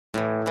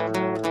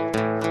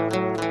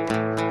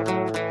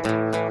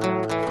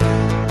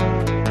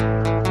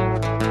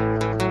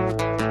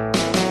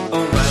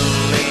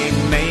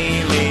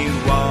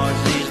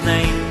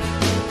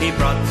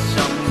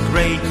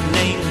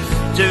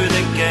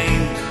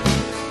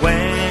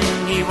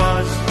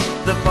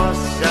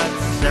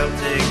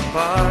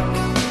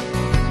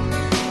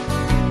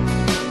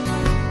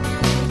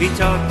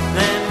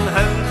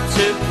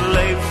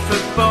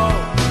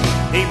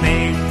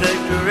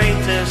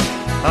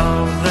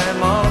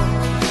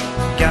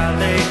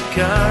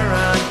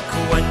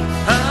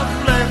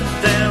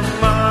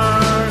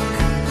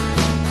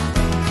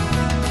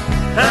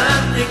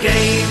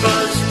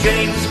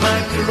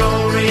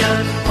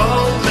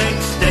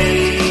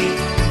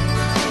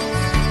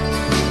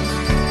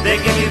They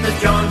gave the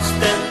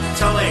Johnston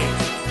Tully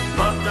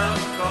murder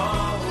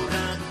called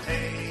and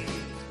paid.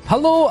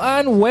 Hello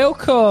and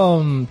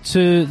welcome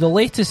to the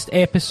latest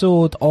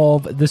episode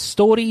of The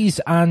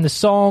Stories and the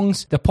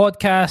Songs, the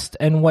podcast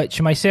in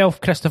which myself,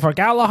 Christopher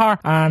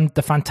Gallagher, and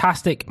the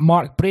fantastic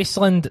Mark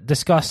Braceland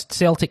discussed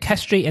Celtic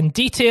history in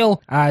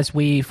detail as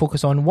we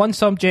focus on one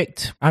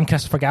subject. I'm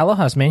Christopher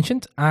Gallagher, as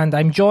mentioned, and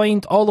I'm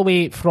joined all the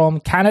way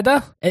from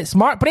Canada. It's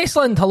Mark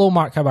Braceland. Hello,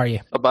 Mark. How are you?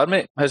 Not bad,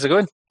 mate. How's it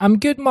going? I'm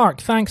good,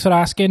 Mark. Thanks for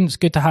asking. It's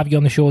good to have you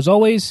on the show as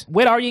always.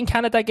 Where are you in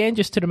Canada again,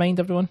 just to remind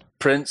everyone?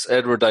 Prince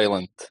Edward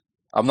Island.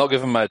 I'm not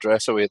giving my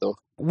address away, though.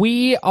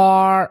 We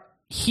are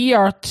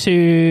here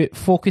to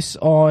focus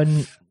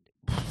on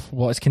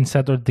what is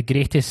considered the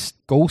greatest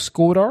goal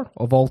scorer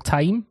of all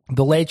time,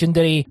 the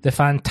legendary, the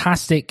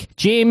fantastic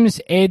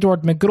James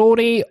Edward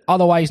McGrory,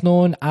 otherwise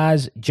known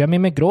as Jimmy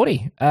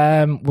McGrory.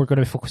 We're going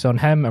to focus on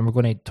him, and we're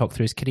going to talk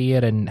through his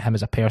career and him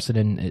as a person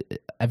and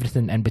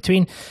everything in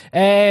between.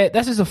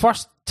 This is the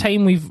first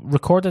time we've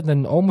recorded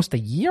in almost a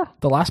year.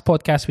 The last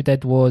podcast we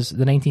did was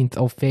the 19th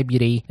of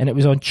February, and it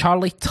was on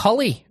Charlie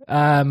Tully,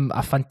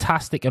 a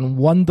fantastic and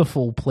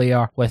wonderful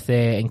player with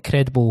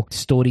incredible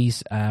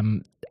stories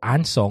and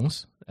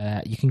songs.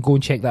 You can go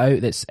and check that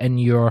out. That's in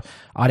your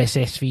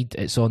RSS feed.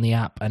 It's on the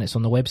app and it's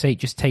on the website.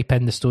 Just type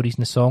in the stories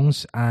and the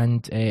songs,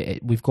 and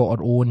we've got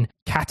our own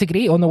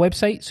category on the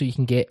website, so you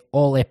can get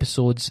all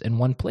episodes in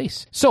one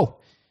place. So,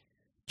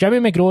 Jimmy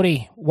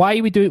McGrory,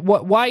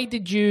 why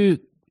did you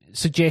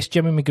suggest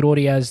Jimmy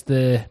McGrory as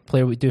the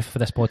player we do for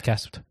this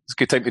podcast? It's a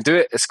good time to do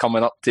it. It's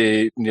coming up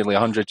to nearly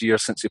 100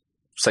 years since he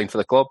signed for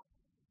the club,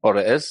 or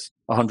it is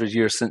 100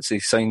 years since he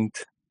signed.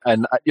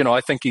 And,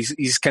 I think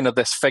he's kind of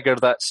this figure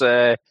that's...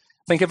 I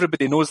think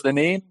everybody knows the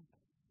name.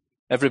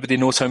 Everybody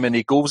knows how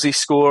many goals he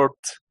scored,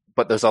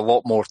 but there's a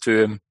lot more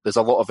to him. There's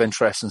a lot of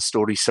interesting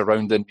stories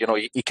surrounding.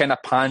 He kind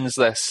of pans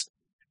this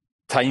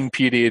time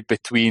period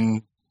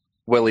between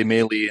Willie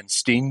Maley and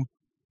Steen,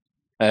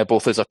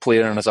 both as a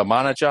player and as a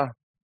manager.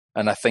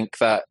 And I think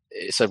that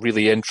it's a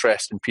really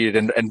interesting period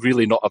and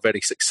really not a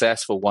very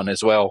successful one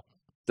as well,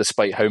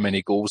 despite how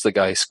many goals the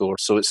guy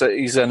scored. So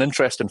he's an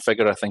interesting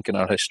figure, I think, in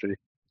our history.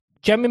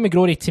 Jimmy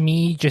McGrory, to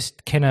me,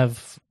 just kind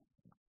of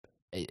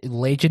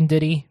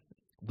legendary.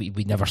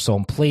 We never saw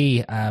him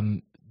play.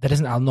 There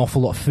isn't an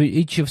awful lot of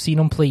footage you've seen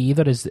him play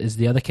either, is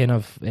the other kind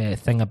of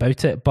thing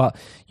about it. But,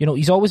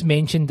 he's always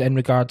mentioned in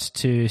regards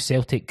to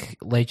Celtic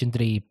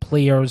legendary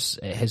players.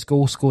 His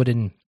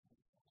goal-scoring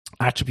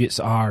attributes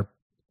are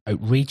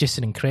outrageous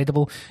and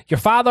incredible. Your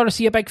father, is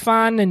he a big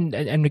fan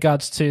in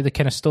regards to the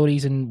kind of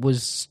stories, and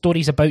was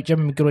stories about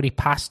Jimmy McGrory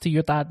passed to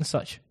your dad and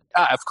such?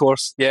 Of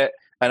course, yeah.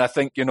 And I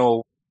think,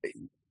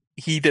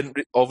 he didn't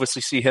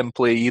obviously see him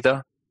play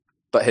either,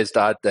 but his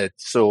dad did.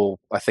 So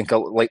I think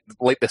like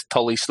the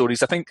Tully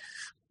stories, I think,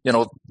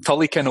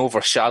 Tully kind of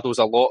overshadows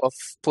a lot of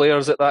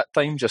players at that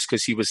time just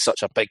because he was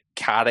such a big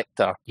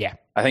character. Yeah.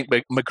 I think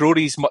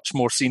McGrory's much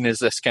more seen as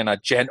this kind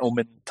of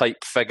gentleman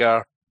type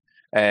figure,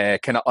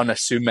 kind of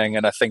unassuming.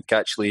 And I think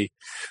actually,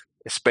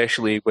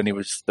 especially when he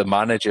was the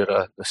manager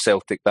of the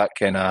Celtic, that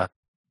kind of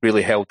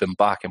really held him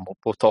back. And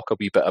we'll talk a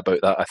wee bit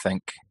about that, I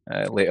think,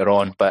 later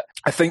on. But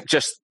I think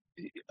just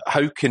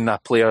how can a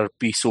player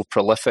be so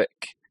prolific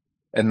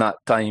in that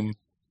time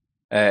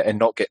and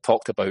not get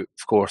talked about,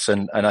 of course,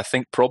 and I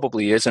think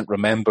probably isn't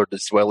remembered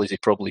as well as he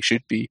probably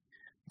should be,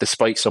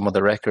 despite some of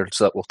the records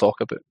that we'll talk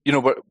about.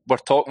 We're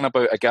talking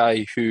about a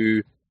guy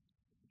who,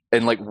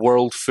 in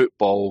world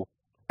football,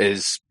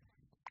 is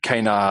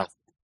kind of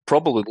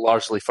probably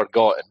largely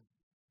forgotten,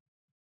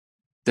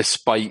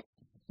 despite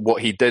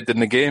what he did in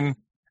the game.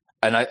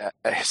 And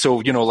he's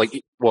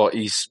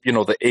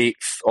the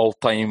 8th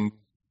all-time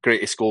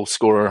greatest goal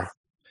scorer.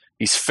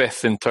 He's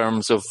 5th in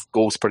terms of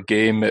goals per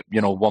game at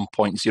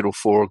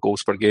 1.04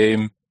 goals per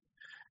game.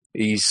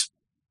 He's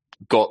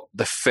got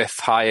the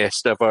 5th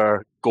highest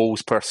ever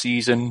goals per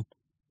season.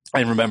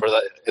 And remember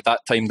that at that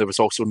time there was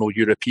also no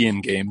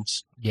European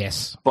games.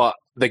 Yes. But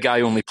the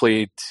guy only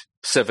played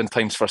 7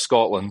 times for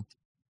Scotland,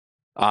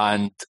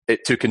 and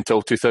it took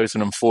until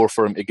 2004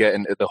 for him to get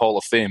into the Hall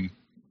of Fame.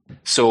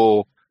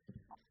 So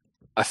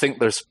I think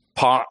there's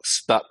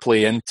parts that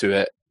play into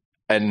it,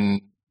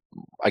 and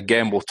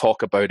again, we'll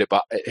talk about it,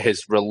 but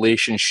his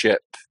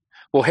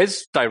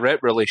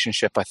direct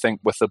relationship, I think,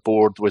 with the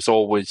board was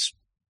always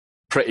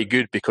pretty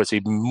good because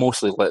he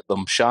mostly let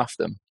them shaft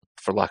him,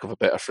 for lack of a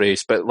better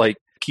phrase. But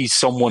he's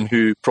someone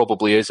who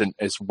probably isn't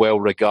as well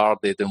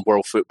regarded in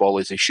world football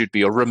as he should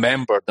be, or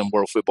remembered in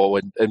world football.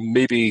 And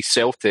maybe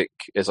Celtic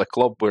as a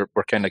club, we're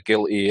kind of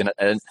guilty, and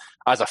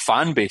as a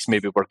fan base,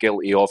 maybe we're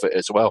guilty of it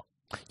as well.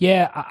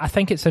 Yeah, I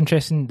think it's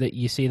interesting that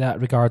you say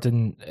that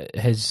regarding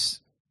his...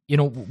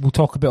 we'll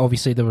talk about,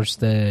 obviously, there was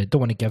don't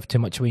want to give too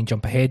much away and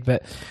jump ahead,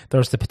 but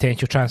there's the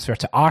potential transfer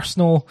to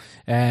Arsenal,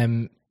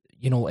 and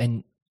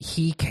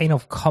he kind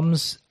of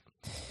comes,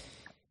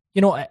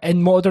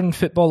 in modern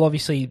football,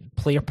 obviously,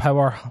 player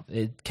power,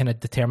 it kind of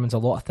determines a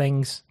lot of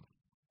things.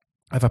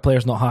 If a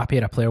player's not happy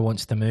or a player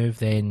wants to move,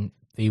 then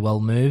they will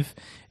move.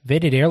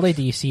 Very rarely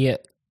do you see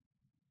it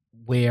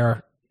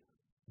where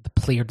the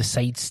player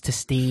decides to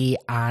stay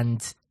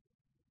and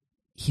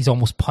he's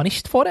almost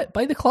punished for it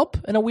by the club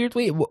in a weird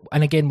way.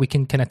 And again, we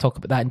can kind of talk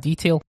about that in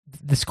detail.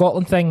 The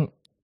Scotland thing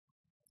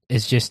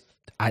is just,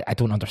 I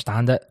don't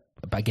understand it.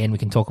 But again, we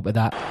can talk about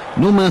that.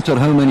 No matter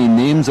how many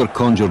names are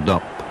conjured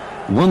up,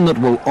 one that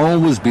will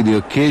always be the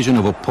occasion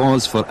of a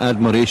pause for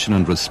admiration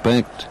and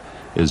respect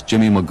is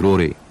Jimmy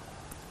McGrory.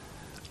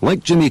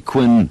 Like Jimmy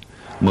Quinn,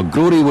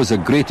 McGrory was a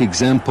great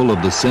example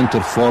of the centre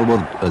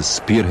forward as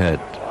spearhead.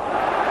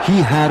 He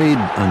harried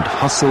and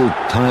hustled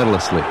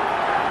tirelessly.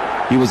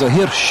 He was a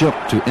hair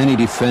shirt to any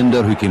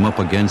defender who came up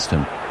against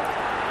him.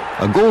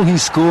 A goal he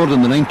scored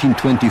in the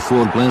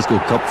 1924 Glasgow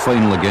Cup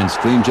final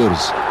against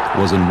Rangers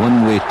was in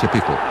one way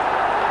typical.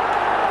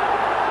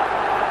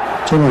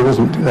 Jimmy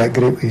wasn't that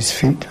great with his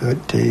feet,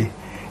 but he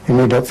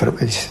made up for it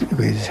with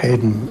his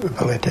heading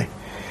ability.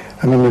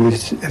 I mean,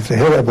 if they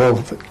hit a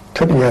ball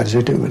 20 yards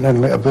out, it went in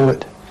like a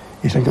bullet.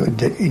 You think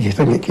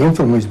it came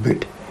from his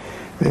boot.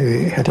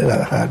 He hit it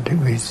that hard. It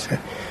was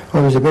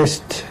the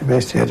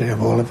best header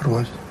of all ever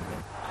was.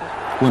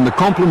 When the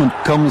compliment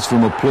comes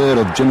from a player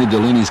of Jimmy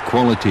Delaney's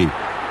quality,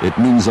 it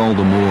means all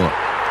the more.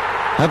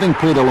 Having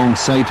played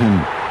alongside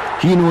him,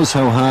 he knows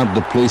how hard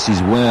the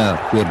places were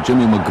where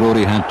Jimmy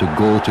McGrory had to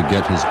go to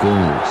get his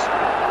goals.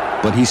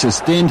 But he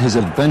sustained his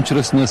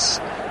adventurousness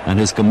and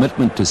his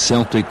commitment to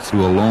Celtic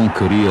through a long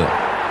career.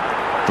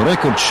 The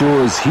record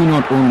shows he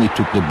not only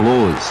took the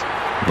blows,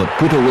 but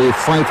put away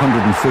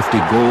 550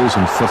 goals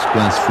in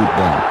first-class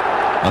football,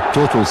 a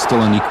total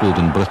still unequalled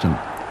in Britain.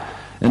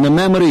 In the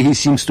memory, he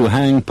seems to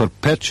hang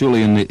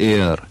perpetually in the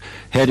air,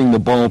 heading the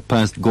ball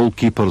past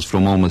goalkeepers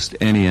from almost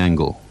any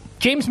angle.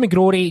 James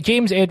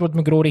Edward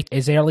McGrory,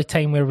 his early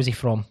time, where was he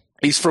from?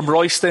 He's from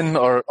Royston,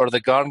 or the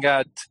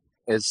Garngad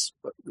is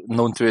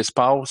known to his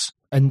pals.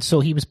 And so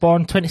he was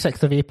born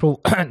 26th of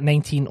April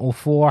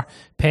 1904,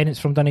 parents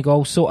from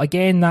Donegal. So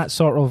again, that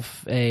sort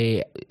of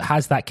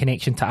has that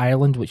connection to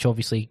Ireland, which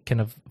obviously kind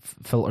of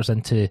filters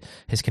into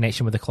his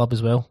connection with the club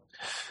as well.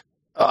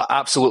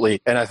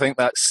 Absolutely, and I think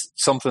that's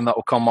something that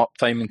will come up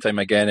time and time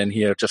again in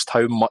here, just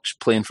how much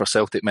playing for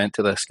Celtic meant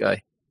to this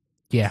guy.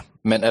 Yeah.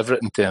 Meant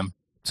everything to him.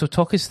 So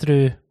talk us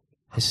through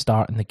his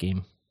start in the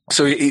game.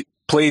 So he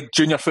played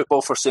junior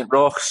football for St.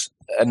 Roch's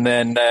and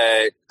then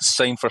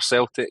signed for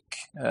Celtic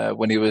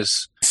when he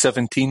was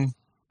 17.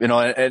 And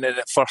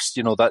at first,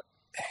 that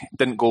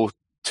didn't go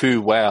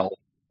too well.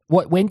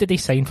 When did he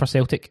sign for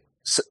Celtic?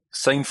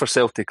 Signed for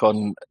Celtic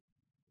on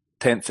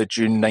 10th of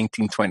June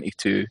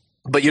 1922.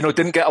 But,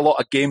 didn't get a lot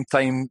of game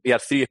time. He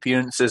had 3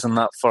 appearances in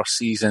that first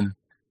season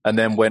and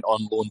then went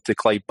on loan to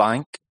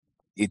Clydebank.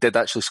 He did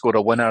actually score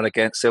a winner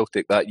against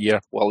Celtic that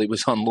year while he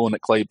was on loan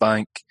at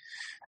Clydebank.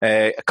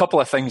 A couple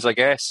of things, I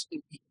guess.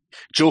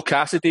 Joe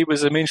Cassidy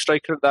was the main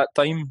striker at that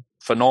time.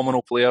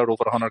 Phenomenal player,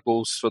 over 100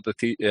 goals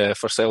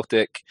for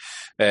Celtic.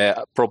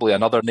 Probably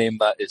another name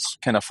that is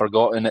kind of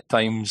forgotten at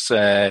times.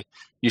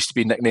 Used to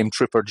be nicknamed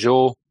Trooper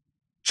Joe.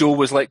 Joe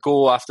was let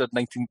go after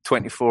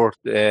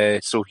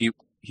 1924, so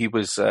he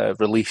was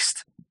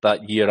released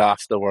that year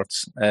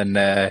afterwards, and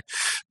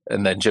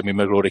then Jimmy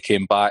McGrory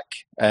came back,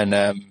 and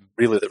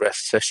really the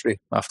rest is history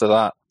after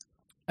that.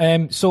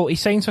 So he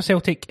signs for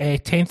Celtic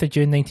 10th of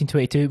June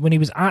 1922. When he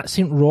was at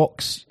St.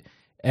 Roch's,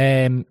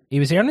 he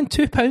was earning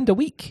 £2 a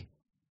week,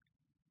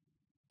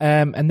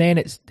 and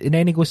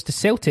then he goes to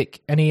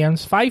Celtic and he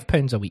earns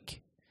 £5 a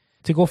week.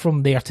 To go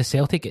from there to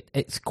Celtic,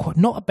 it's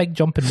not a big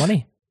jump in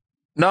money.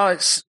 No,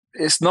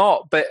 it's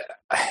not, but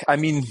I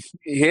mean,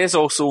 he is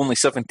also only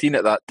 17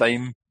 at that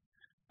time.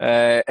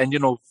 And,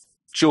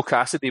 Joe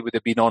Cassidy would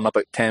have been on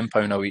about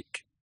 £10 a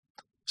week.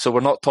 So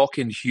we're not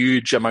talking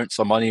huge amounts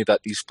of money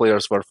that these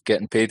players were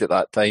getting paid at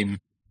that time.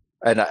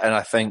 And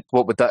I think,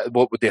 what would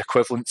the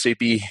equivalency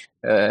be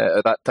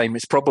at that time?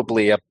 It's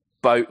probably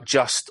about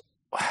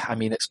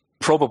it's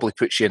probably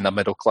puts you in the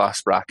middle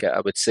class bracket,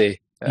 I would say,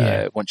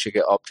 once you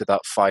get up to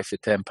that £5 to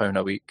 £10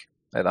 a week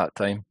at that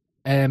time.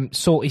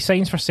 So he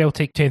signs for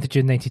Celtic 10th of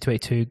June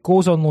 1922,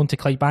 goes on loan to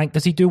Clydebank.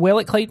 Does he do well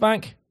at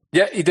Clydebank?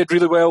 Yeah, he did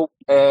really well.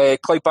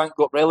 Clydebank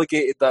got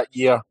relegated that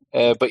year,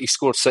 but he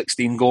scored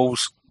 16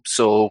 goals.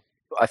 So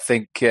I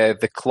think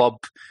the club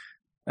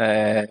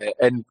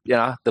and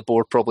the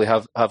board probably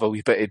have a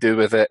wee bit to do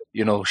with it.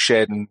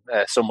 Shedding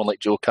someone like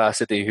Joe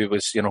Cassidy, who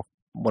was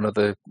one of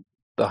the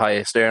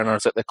highest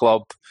earners at the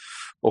club.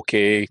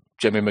 Okay,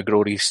 Jimmy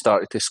McGrory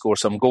started to score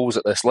some goals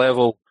at this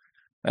level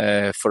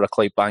for a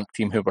Clydebank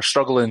team who were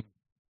struggling.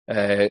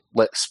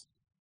 Let's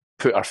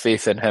put our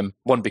faith in him.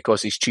 1,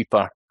 because he's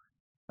cheaper,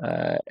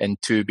 and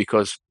 2,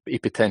 because he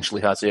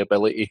potentially has the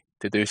ability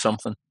to do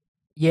something.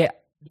 Yeah,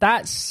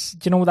 do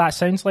you know what that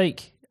sounds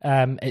like?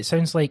 It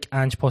sounds like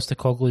Ange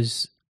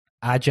Postecoglou's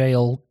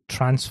agile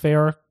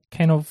transfer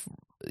kind of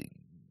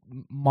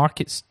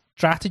market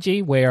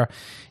strategy, where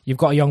you've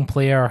got a young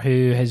player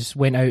who has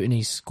went out and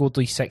he's scored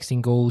like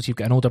 16 goals. You've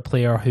got an older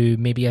player who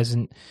maybe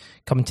hasn't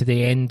coming to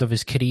the end of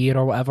his career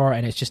or whatever,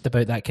 and it's just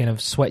about that kind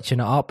of switching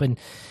it up. And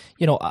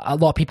a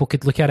lot of people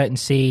could look at it and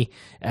say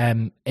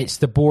it's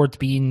the board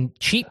being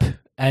cheap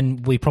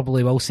and we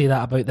probably will say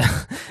that about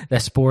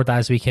this board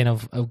as we kind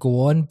of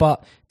go on.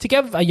 But to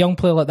give a young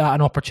player like that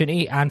an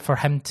opportunity and for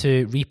him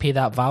to repay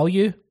that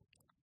value,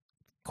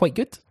 quite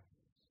good.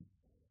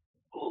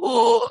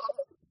 Oh,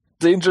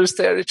 dangerous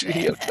territory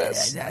here,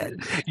 Chris.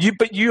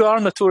 But you are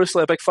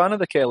notoriously a big fan of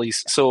the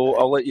Kellys, so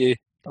I'll let you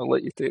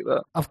take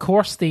that. Of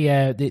course, they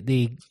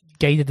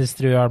guided us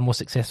through our most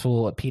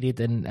successful period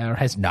in our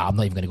history. No, I'm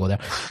not even going to go there.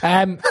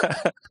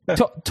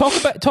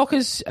 Talk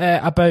us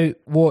about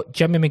what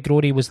Jimmy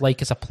McGrory was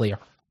like as a player.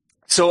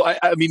 So,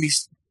 I mean,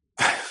 he's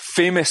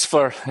famous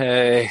for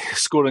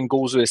scoring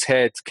goals with his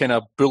head, kind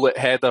of bullet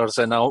headers.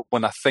 And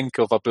when I think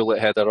of a bullet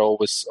header,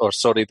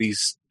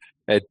 these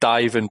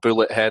diving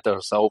bullet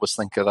headers, I always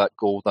think of that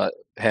goal that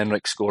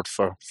Henrik scored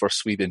for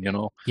Sweden, you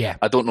know. Yeah.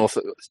 I don't know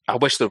I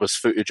wish there was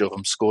footage of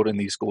him scoring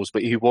these goals,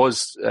 but he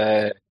was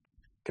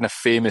kind of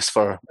famous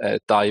for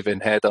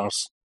diving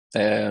headers,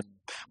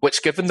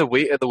 which, given the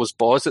weight of those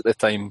balls at the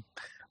time,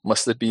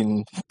 must have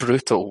been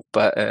brutal.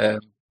 But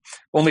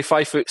only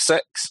 5'6",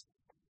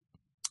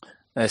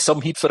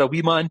 some heat for a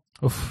wee man,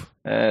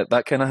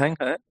 that kind of thing.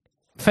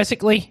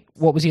 Physically,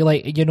 what was he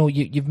like? You know,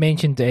 you've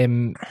mentioned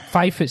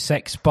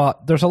 5'6",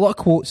 but there's a lot of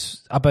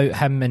quotes about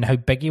him and how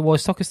big he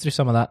was. Talk us through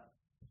some of that.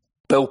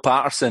 Bill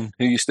Patterson,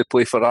 who used to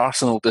play for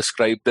Arsenal,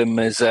 described him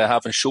as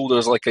having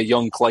shoulders like a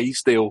young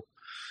Clydesdale.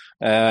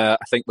 I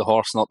think the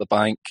horse, not the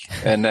bank,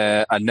 and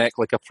a neck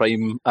like a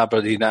prime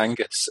Aberdeen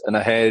Angus, and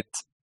a head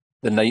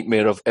the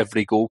nightmare of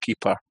every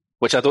goalkeeper.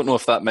 Which I don't know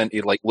if that meant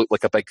he looked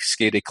like a big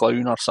scary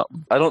clown or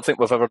something. I don't think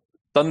we've ever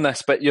done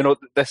this, but you know,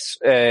 this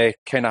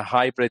kind of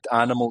hybrid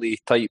animal-y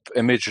type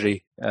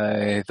imagery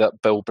that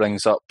Bill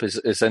brings up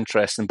is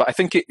interesting. But I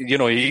think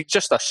he's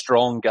just a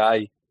strong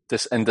guy,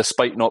 and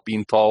despite not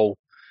being tall.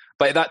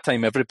 But at that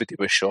time, everybody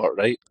was short,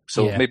 right?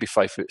 So maybe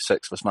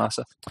 5'6" was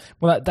massive.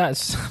 Well,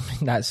 that's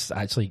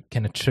actually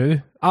kind of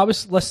true. I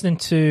was listening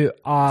to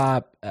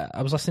I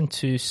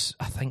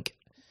think,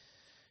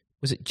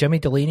 was it Jimmy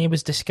Delaney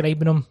was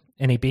describing him,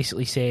 and he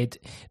basically said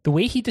the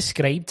way he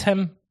described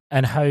him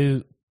and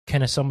how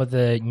kind of some of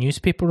the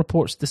newspaper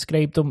reports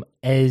described him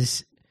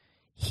is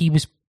he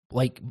was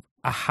like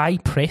a high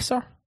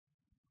presser.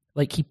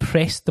 Like, he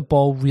pressed the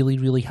ball really,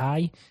 really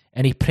high,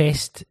 and he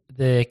pressed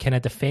the kind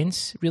of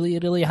defence really,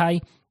 really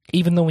high.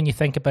 Even though when you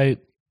think about,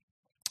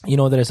 you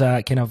know, there's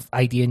a kind of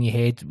idea in your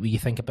head where you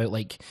think about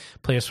like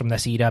players from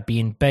this era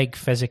being big,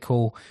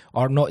 physical,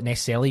 or not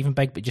necessarily even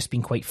big, but just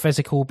being quite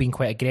physical, being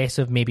quite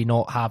aggressive, maybe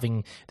not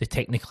having the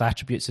technical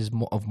attributes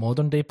of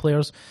modern day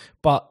players.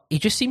 But he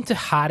just seemed to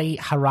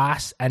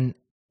harass, and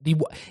the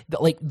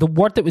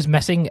word that was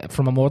missing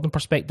from a modern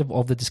perspective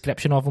of the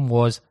description of him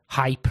was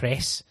high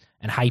press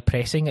and high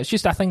pressing. It's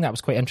just, I think that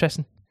was quite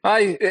interesting.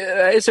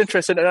 It's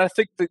interesting, and I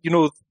think that, you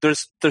know,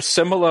 there's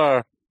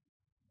similar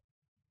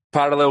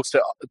parallels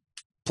to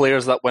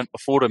players that went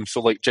before him.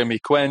 So like Jimmy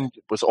Quinn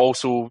was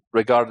also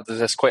regarded as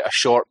this quite a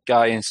short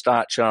guy in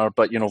stature,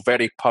 but, you know,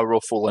 very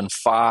powerful and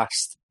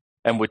fast,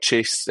 and would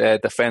chase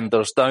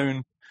defenders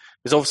down.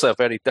 It's obviously a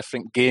very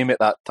different game at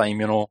that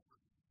time, you know.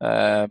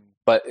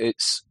 But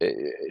it's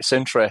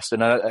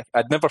interesting.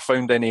 I'd never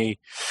found any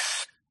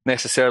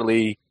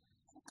necessarily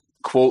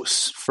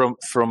quotes from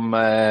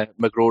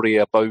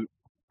McGrory about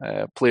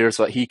players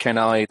that he kind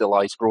of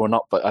idolised growing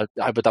up, but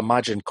I would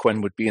imagine Quinn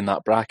would be in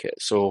that bracket.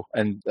 So,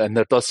 and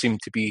there does seem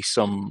to be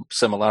some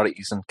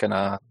similarities in kind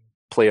of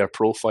player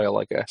profile,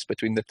 I guess,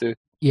 between the two.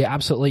 Yeah,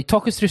 absolutely.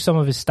 Talk us through some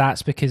of his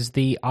stats, because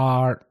they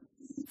are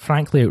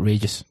frankly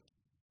outrageous.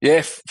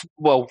 Yeah,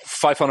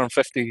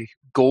 550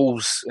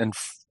 goals in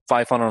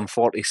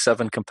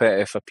 547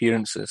 competitive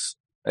appearances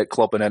at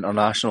club and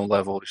international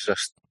level is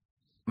just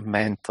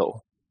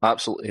mental.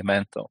 Absolutely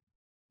mental.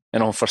 You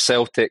know, for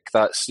Celtic,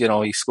 that's, you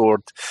know, he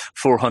scored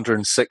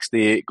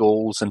 468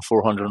 goals in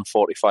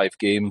 445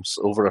 games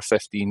over a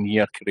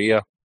 15-year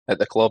career at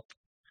the club.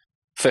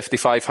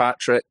 55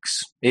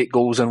 hat-tricks, 8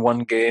 goals in one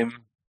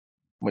game,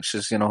 which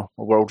is, you know,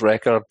 a world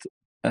record.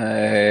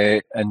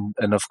 And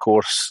of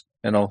course,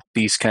 you know,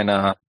 these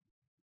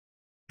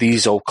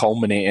all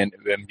culminate into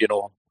him, you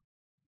know,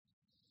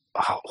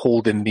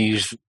 holding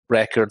these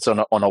records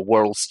on a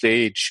world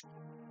stage.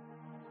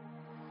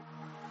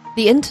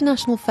 The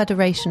International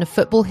Federation of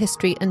Football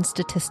History and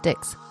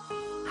Statistics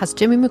has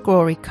Jimmy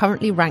McGrory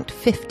currently ranked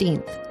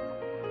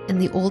 15th in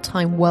the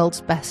all-time world's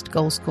best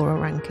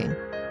goalscorer ranking.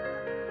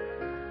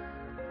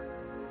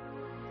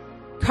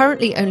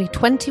 Currently, only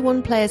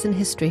 21 players in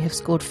history have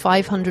scored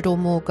 500 or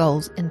more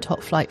goals in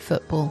top-flight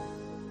football.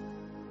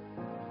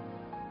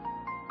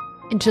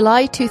 In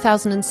July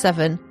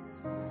 2007,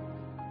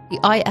 the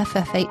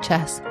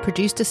IFFHS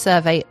produced a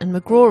survey, and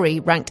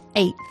McGrory ranked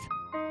 8th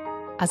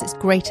as its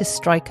greatest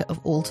striker of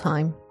all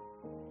time.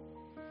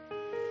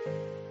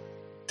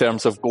 In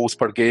terms of goals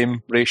per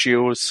game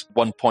ratios,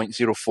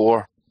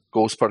 1.04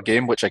 goals per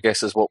game, which I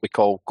guess is what we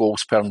call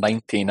goals per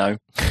 90 now.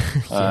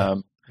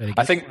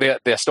 I think the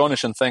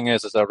astonishing thing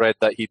is I read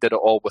that he did it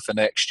all with an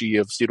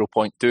XG of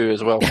 0.2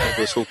 as well over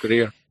his whole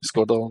career. He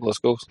scored all those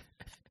goals.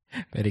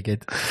 Very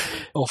good.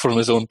 All from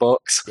his own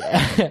box.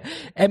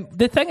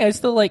 The thing is,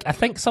 though, like, I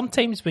think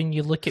sometimes when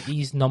you look at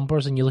these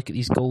numbers and you look at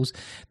these goals,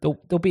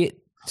 there'll be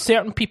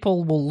certain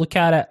people will look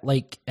at it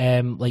like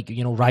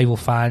rival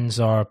fans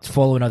or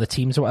following other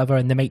teams or whatever,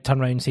 and they might turn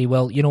around and say,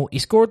 well, he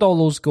scored all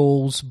those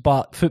goals,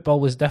 but football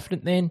was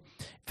different then.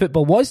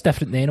 Football was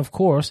different then, of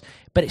course,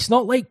 but it's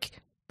not like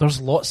there's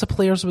lots of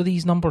players with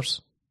these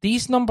numbers.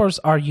 These numbers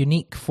are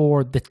unique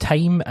for the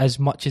time as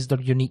much as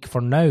they're unique for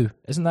now.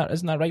 Isn't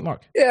that right,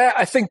 Mark? Yeah,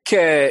 I think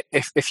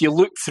if you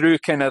look through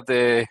kind of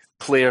the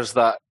players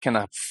that kind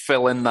of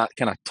fill in that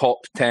kind of top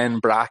 10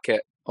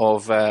 bracket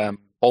of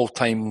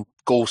all-time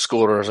goal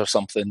scorers or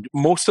something,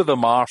 most of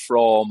them are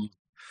from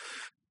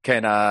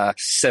kind of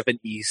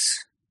 70s,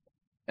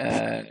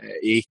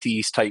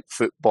 80s type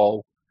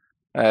football.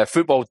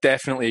 Football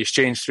definitely has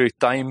changed through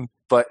time,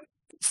 but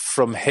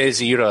from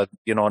his era,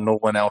 no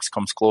one else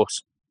comes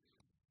close.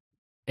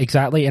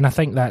 Exactly, and I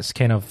think that's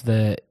kind of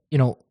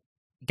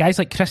guys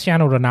like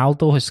Cristiano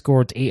Ronaldo has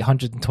scored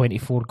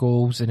 824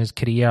 goals in his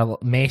career.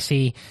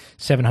 Messi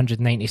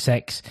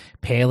 796,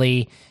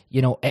 Pele.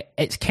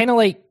 It's kind of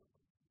like,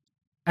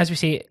 as we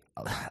say,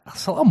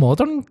 it's a little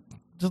modern.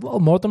 There's a lot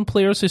of modern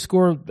players who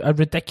score a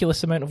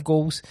ridiculous amount of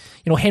goals.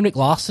 Henrik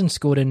Larsson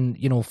scoring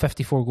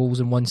 54 goals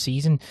in one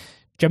season.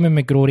 Jimmy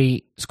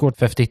McGrory scored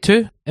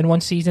 52 in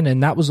one season,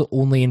 and that was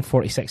only in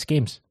 46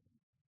 games.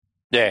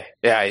 Yeah,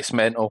 it's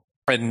mental.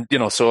 And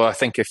so I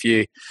think if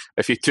you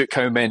took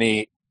how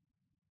many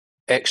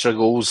extra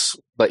goals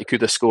that he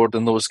could have scored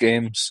in those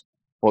games,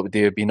 what would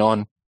they have been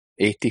on?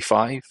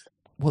 85?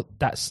 Well,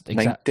 that's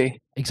 90?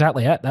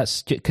 Exactly it.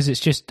 That's because it's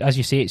just, as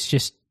you say, it's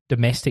just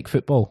domestic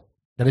football.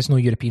 There is no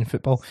European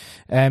football.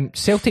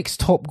 Celtic's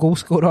top goal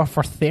scorer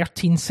for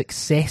 13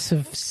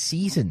 successive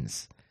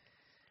seasons.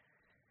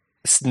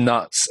 It's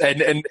nuts.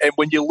 And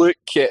when you look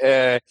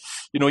at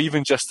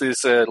even just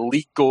his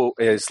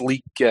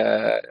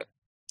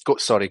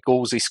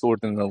goals he scored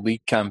in the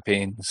league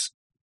campaigns,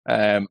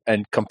 and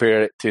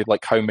compare it to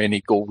like how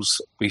many goals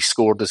we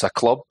scored as a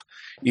club,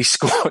 he's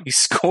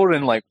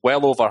scoring like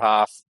well over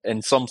half.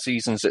 In some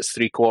seasons, it's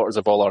 3/4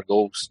 of all our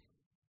goals.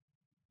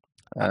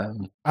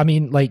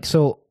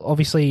 So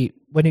obviously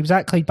when he was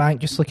at Clydebank,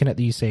 just looking at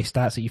these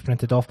stats that you've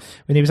printed off,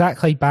 when he was at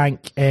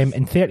Clydebank,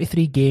 in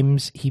 33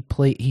 games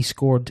he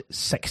scored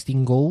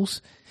 16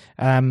 goals,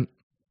 and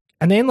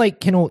then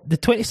the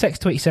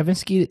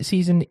 26-27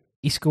 season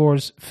he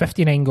scores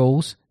 59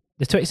 goals.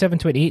 The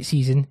 27-28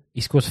 season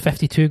he scores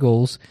 52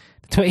 goals.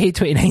 The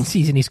 28-29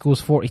 season he scores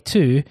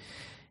 42.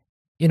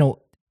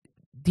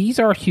 These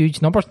are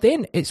huge numbers.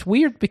 Then it's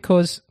weird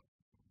because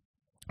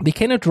they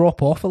kind of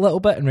drop off a little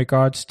bit in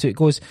regards to, it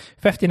goes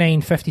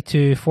 59,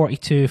 52,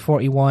 42,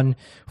 41,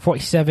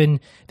 47,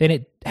 then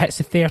it hits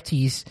the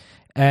 30s.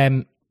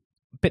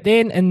 But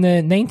then in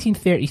the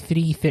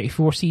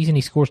 1933-34 season,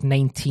 he scores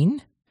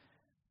 19.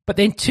 But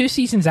then 2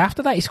 seasons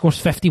after that, he scores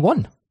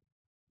 51.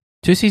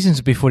 2 seasons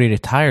before he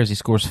retires, he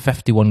scores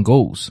 51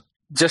 goals.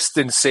 Just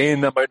insane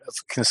amount of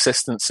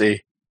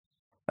consistency.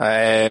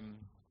 I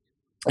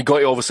got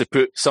to obviously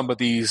put some of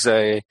these,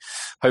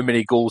 how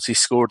many goals he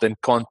scored in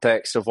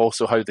context of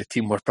also how the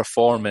team were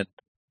performing.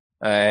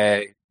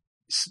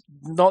 It's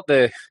not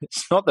the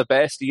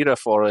best era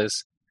for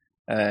us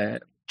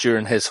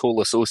during his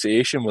whole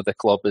association with the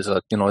club as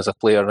a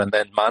player and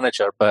then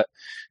manager, but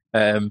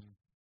it's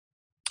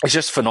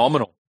just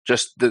phenomenal.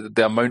 Just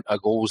the amount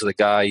of goals the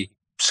guy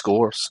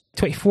scores.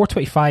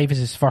 24-25 is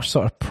his first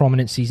sort of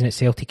prominent season at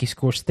Celtic. He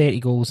scores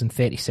 30 goals in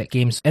 36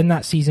 games. In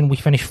that season, we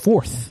finished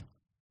fourth.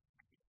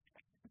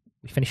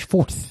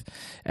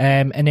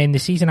 And then the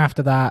season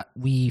after that,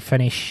 we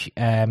finish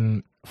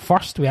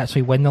first. We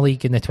actually win the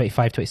league in the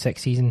 25-26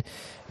 season.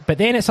 But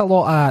then it's a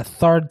lot of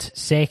third,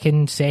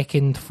 second,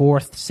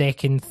 fourth,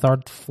 second,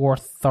 third,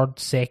 fourth, third,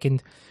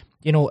 second.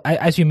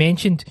 As you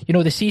mentioned,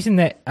 the season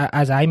that,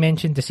 as I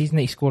mentioned, the season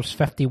that he scores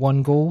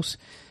 51 goals,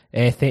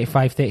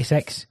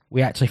 35-36,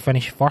 we actually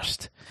finish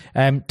first.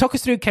 Talk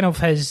us through kind of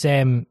his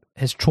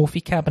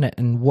trophy cabinet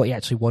and what he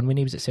actually won when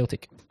he was at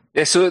Celtic.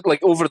 Yeah, so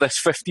like over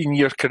this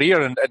 15-year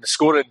career and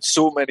scoring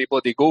so many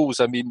bloody goals,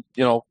 I mean,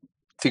 to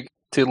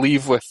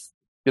leave with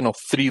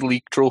 3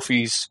 league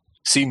trophies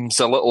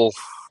seems a little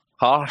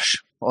harsh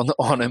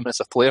on him as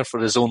a player for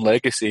his own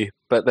legacy.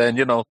 But then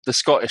the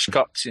Scottish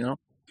Cups, and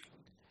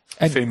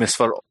famous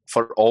for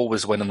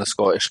always winning the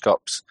Scottish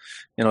Cups.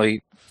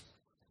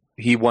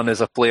 He won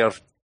as a player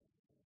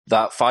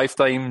that 5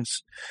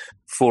 times,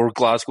 4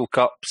 Glasgow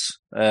Cups,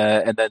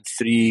 and then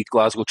 3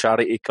 Glasgow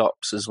Charity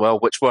Cups as well,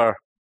 which were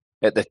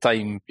at the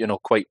time,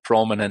 quite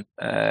prominent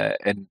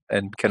in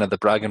kind of the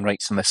bragging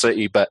rights in the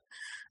city, but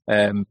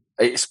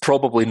it's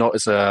probably not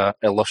as a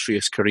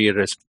illustrious career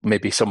as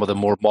maybe some of the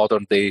more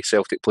modern day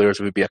Celtic players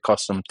would be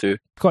accustomed to.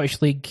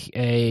 Scottish League,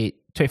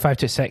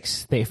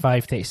 25-26,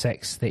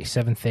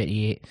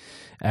 35-36,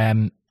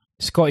 37-38.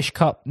 Scottish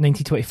Cup,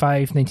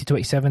 1925,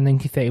 1927,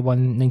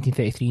 1931,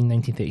 1933,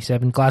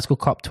 1937. Glasgow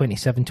Cup,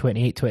 27,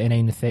 28, 29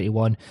 and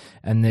 31.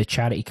 And the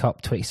Charity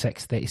Cup,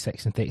 26,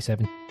 36 and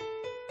 37.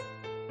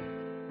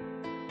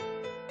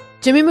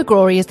 Jimmy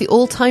McGrory is the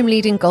all-time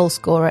leading goal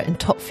scorer in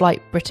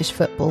top-flight British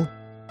football,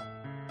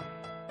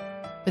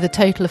 with a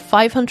total of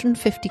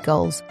 550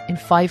 goals in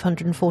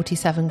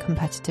 547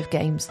 competitive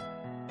games.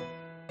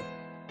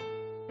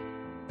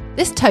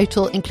 This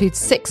total includes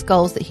 6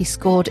 goals that he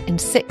scored in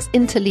 6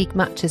 interleague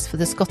matches for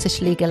the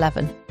Scottish League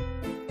 11.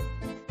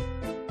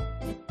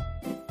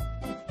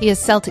 He is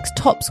Celtic's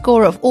top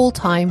scorer of all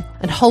time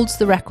and holds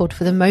the record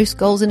for the most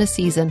goals in a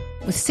season,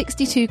 with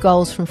 62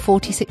 goals from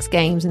 46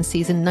 games in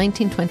season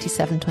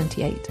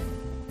 1927-28.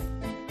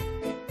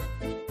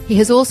 He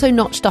has also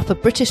notched up a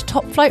British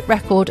top-flight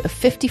record of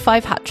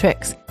 55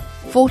 hat-tricks,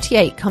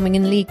 48 coming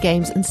in league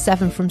games and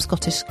 7 from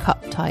Scottish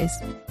Cup ties.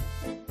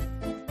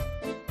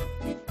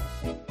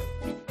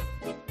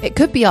 It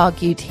could be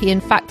argued he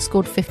in fact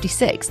scored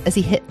 56, as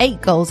he hit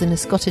 8 goals in a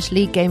Scottish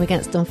League game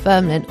against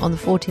Dunfermline on the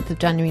 14th of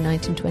January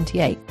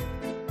 1928.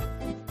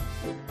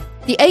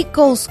 The 8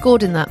 goals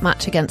scored in that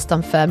match against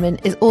Dunfermline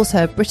is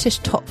also a British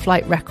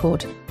top-flight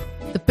record.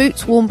 The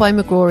boots worn by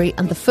McGrory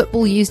and the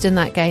football used in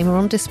that game are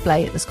on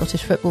display at the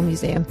Scottish Football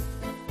Museum.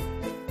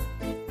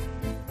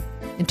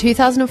 In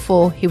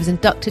 2004, he was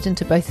inducted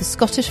into both the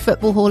Scottish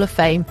Football Hall of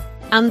Fame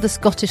and the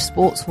Scottish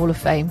Sports Hall of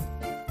Fame.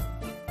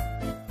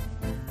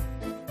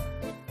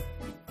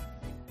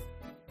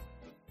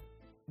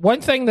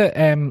 One thing that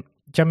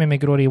Jimmy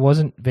McGrory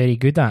wasn't very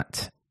good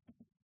at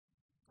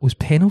was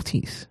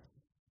penalties.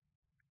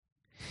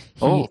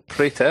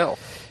 Pray tell.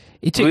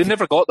 We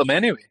never got them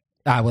anyway.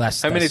 How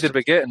many did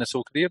we get in his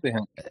whole career, do you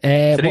think?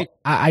 3? Well,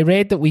 I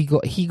read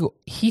that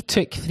he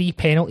took 3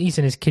 penalties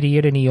in his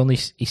career and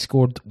he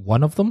scored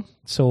 1 of them.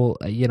 So,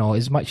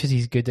 as much as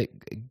he's good at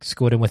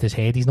scoring with his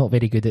head, he's not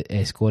very good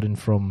at scoring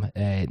from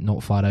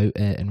not far out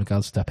in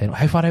regards to a penalty.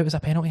 How far out was a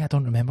penalty? I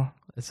don't remember.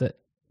 Is it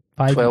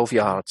 12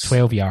 yards.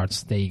 12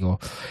 yards. There you go.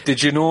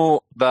 Did you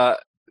know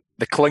that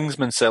the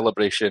Klingsman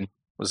celebration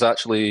was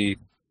actually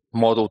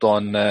modelled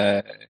on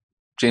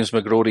James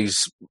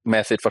McGrory's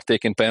method for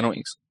taking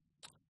penalties?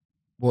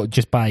 Well,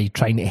 just by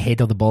trying to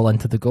header the ball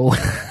into the goal.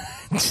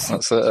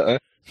 That's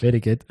it. Very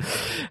good.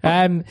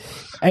 And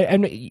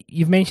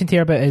you've mentioned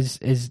here about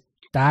his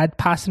dad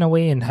passing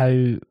away and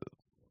how.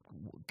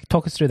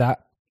 Talk us through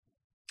that.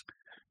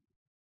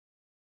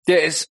 Yeah,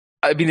 it's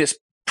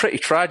pretty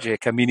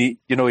tragic. I mean, he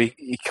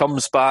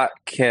comes back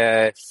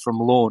from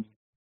loan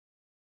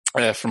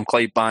from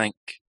Clydebank,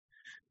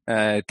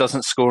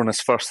 doesn't score in his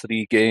first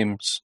 3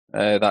 games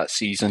that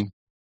season,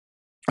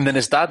 and then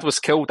his dad was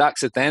killed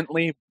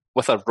accidentally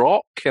with a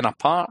rock in a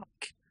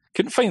park.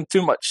 Couldn't find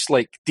too much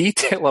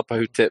detail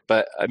about it,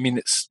 but I mean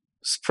it's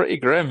pretty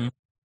grim.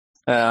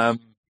 And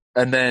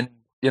then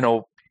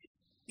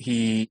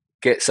he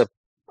gets a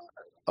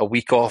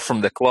week off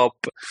from the club,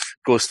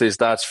 goes to his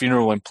dad's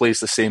funeral and plays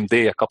the same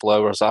day, a couple of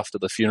hours after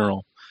the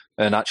funeral,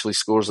 and actually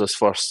scores his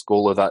first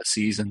goal of that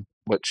season,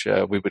 which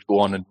we would go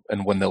on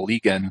and win the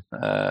league in,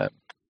 where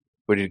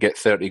he'd get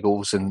 30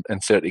 goals in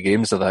 30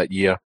 games of that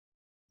year.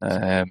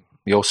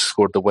 He also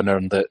scored the winner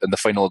in the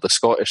final of the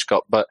Scottish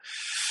Cup. But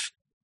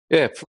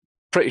yeah,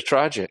 pretty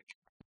tragic.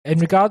 In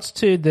regards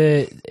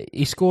to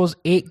he scores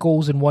 8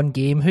 goals in 1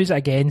 game. Who's it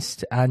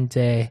against? And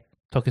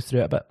talk us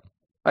through it a bit.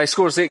 He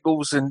scores 8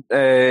 goals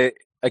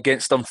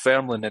against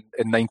Dunfermline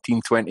in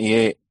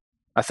 1928.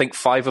 I think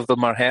 5 of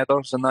them are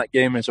headers in that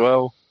game as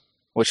well,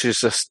 which is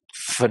just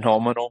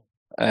phenomenal.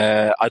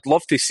 I'd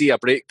love to see a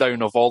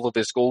breakdown of all of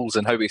his goals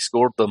and how he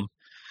scored them.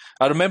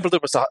 I remember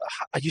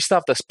I used to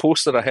have this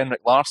poster of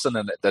Henrik Larsson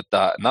and it did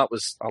that, and I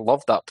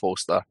loved that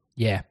poster.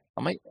 Yeah.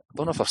 I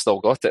don't know if I've still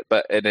got it,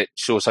 and it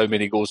shows how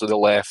many goals with the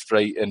left,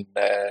 right, and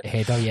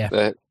header, yeah.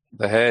 The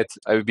head.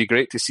 It would be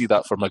great to see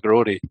that for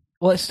McGrory.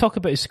 Well, let's talk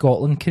about his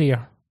Scotland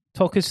career.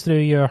 Talk us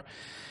through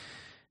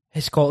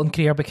his Scotland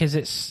career, because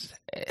it's,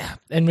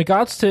 in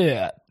regards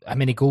to how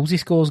many goals he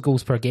scores,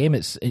 goals per game,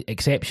 it's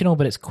exceptional,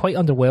 but it's quite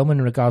underwhelming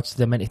in regards to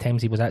the amount of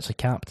times he was actually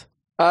capped.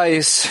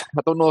 I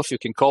don't know if you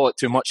can call it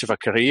too much of a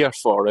career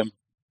for him.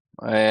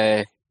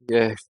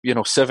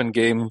 7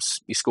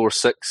 games, he scores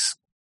 6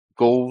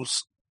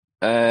 goals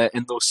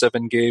in those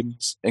 7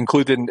 games,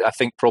 including, I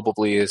think,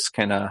 probably his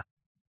kind of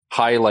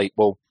highlight.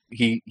 Well,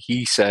 he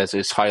says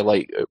his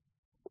highlight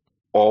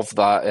of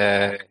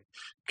that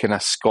kind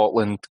of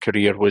Scotland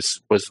career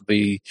was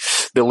the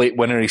late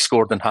winner he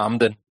scored in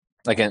Hampden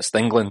against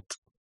England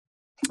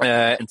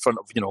in front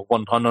of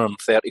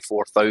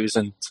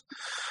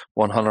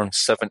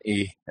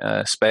 134,170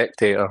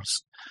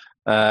 spectators,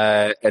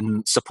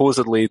 and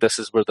supposedly this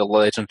is where the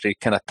legendary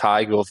kind of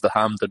tag of the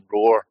Hampden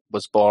Roar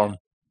was born.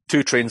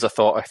 2 trains of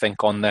thought, I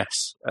think, on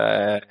this.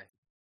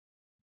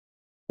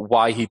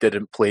 Why he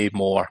didn't play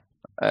more.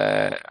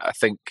 I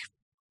think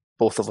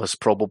both of us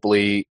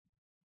probably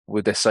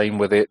would assign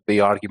with it the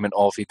argument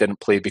of he didn't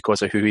play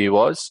because of who he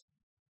was.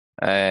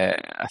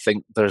 I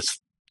think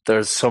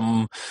there's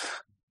some,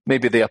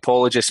 maybe the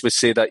apologists would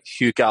say that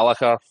Hugh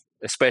Gallagher,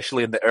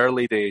 especially in the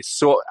early days.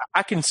 So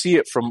I can see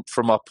it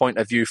from a point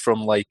of view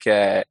from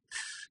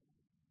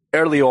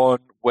early on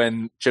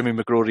when Jimmy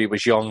McGrory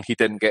was young, he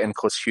didn't get in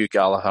because Hugh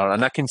Gallagher.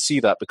 And I can see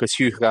that because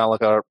Hugh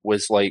Gallagher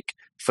was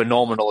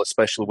phenomenal,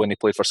 especially when he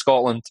played for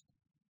Scotland.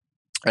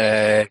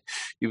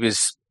 He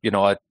was,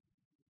 I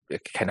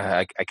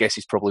guess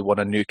he's probably one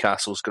of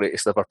Newcastle's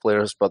greatest ever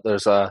players, but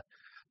there's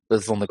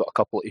only got a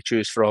couple to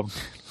choose from.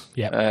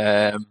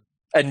 Yeah.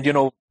 And,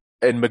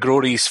 in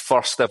McGrory's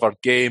first ever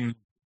game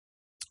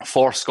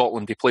for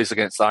Scotland, he plays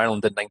against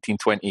Ireland in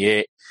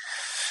 1928,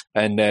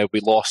 and we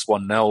lost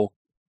 1-0.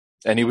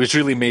 And he was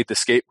really made the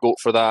scapegoat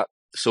for that.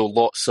 So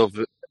lots of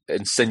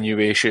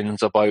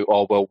insinuations about,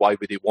 why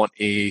would he want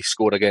to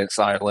score against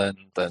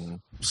Ireland and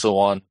so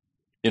on.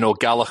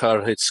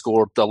 Gallagher had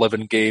scored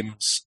 11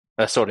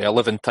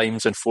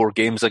 times in 4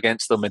 games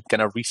against them in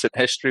kind of recent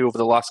history over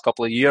the last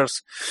couple of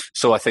years.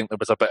 So I think there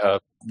was a bit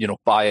of,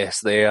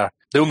 bias there.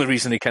 The only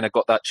reason he kind of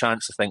got that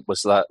chance, I think,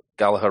 was that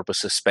Gallagher was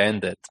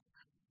suspended.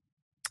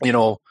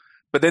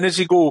 But then as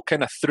you go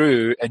kind of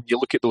through and you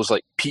look at those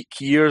like peak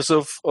years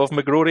of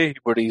McGrory,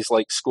 where he's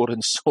like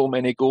scoring so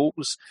many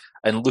goals,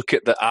 and look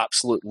at the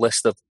absolute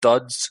list of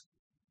duds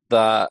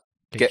that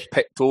get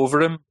picked over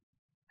him,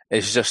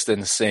 it's just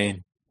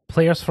insane.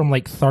 Players from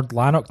like Third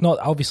Lanark, not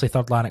obviously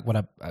Third Lanark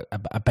were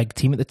a big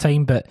team at the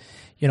time, but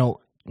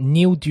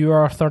Neil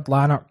Dewar, Third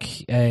Lanark,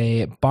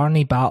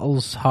 Barney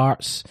Battles,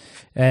 Hearts,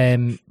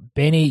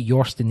 Benny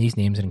Yorston, these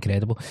names are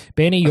incredible.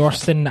 Benny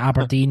Yorston,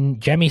 Aberdeen,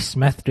 Jimmy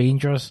Smith,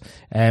 Rangers,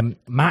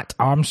 Matt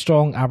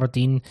Armstrong,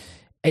 Aberdeen.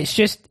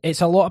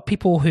 It's a lot of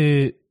people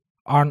who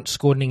aren't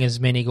scoring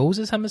as many goals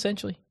as him,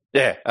 essentially.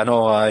 Yeah, I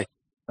know, aye.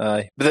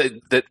 But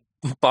the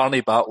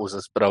Barney Battles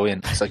is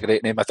brilliant. It's a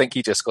great name. I think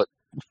he just got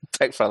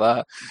picked for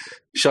that.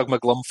 Shug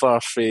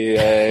McGlumfer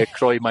for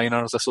Croy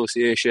Miners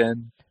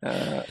Association.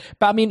 But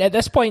I mean, at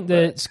this point,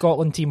 the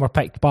Scotland team were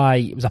picked by,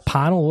 it was a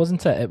panel,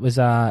 wasn't it? It was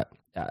a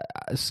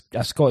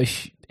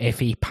Scottish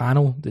FA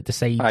panel that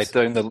decides. Aye,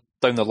 down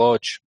the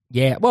lodge.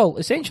 Yeah, well,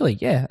 essentially,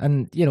 yeah.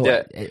 And,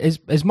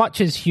 as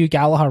much as Hugh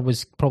Gallagher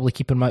was probably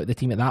keeping him out of the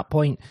team at that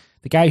point,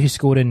 the guy who's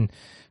scoring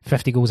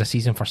 50 goals a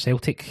season for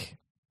Celtic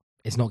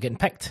is not getting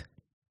picked.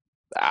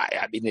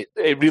 I mean,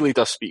 it really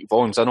does speak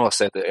volumes. I know I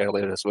said it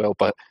earlier as well,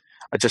 but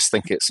I just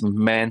think it's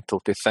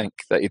mental to think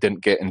that he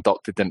didn't get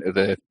inducted into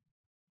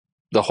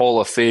the Hall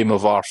of Fame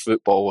of our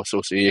Football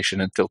Association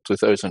until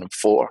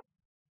 2004.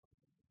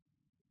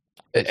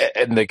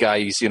 And the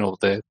guy's,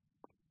 the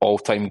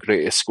all-time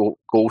greatest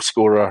goal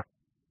scorer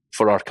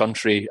for our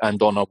country,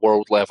 and on a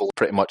world level,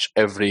 pretty much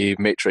every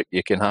metric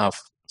you can have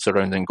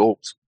surrounding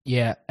goals.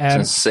 Yeah. It's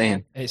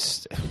insane. I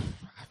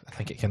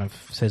think it kind of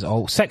says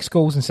all. 6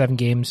 goals in 7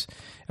 games.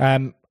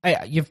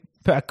 You've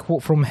put a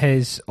quote from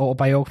his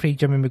autobiography,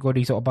 Jimmy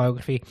McGrory's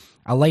autobiography,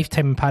 A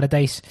Lifetime in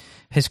Paradise.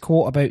 His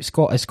quote about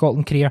his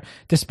Scotland career: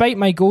 "Despite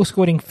my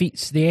goal-scoring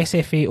feats, the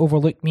SFA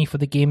overlooked me for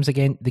the game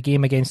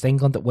against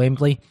England at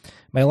Wembley,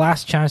 my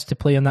last chance to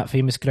play on that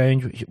famous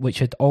ground, which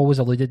had always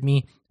eluded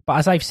me. But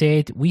as I've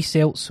said, we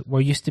Celts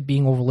were used to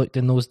being overlooked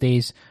in those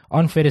days.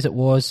 Unfair as it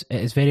was,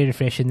 it is very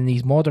refreshing in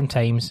these modern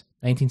times,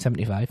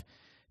 1975,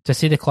 to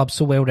see the club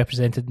so well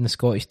represented in the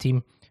Scottish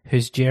team,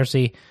 whose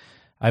jersey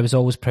I was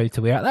always proud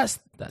to wear."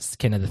 That's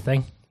kind of the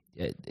thing.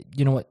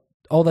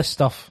 All this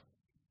stuff,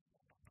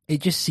 it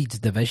just seeds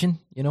division,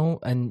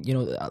 and,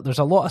 there's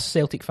a lot of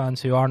Celtic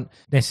fans who aren't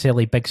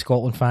necessarily big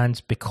Scotland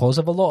fans because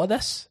of a lot of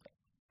this.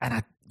 And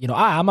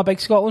I am a big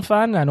Scotland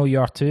fan. I know you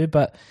are too,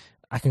 but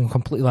I can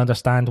completely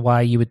understand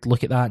why you would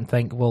look at that and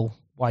think, well,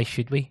 why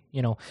should we?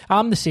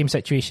 I'm the same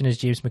situation as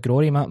James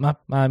McGrory.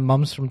 My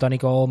mum's from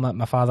Donegal.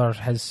 My father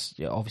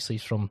obviously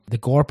he's from the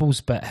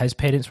Gorbals, but his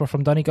parents were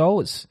from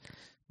Donegal.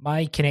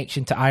 My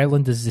connection to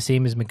Ireland is the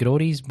same as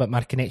McGrory's, but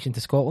my connection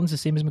to Scotland's the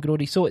same as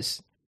McGrory. So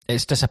it's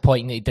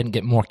disappointing that he didn't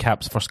get more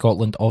caps for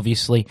Scotland,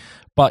 obviously.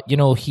 But,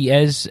 he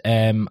is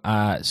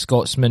a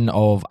Scotsman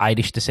of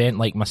Irish descent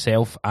like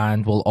myself,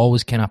 and will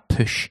always kind of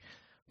push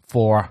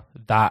for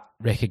that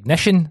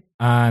recognition,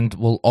 and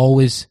will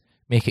always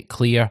make it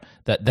clear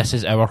that this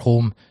is our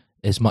home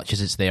as much as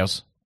it's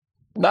theirs.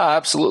 No,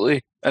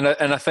 absolutely. And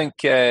I think,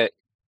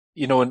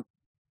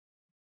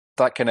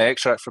 that kind of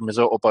extract from his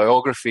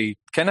autobiography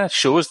kind of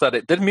shows that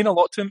it did mean a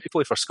lot to him to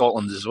play for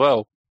Scotland as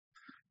well.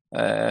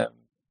 I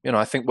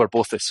think we're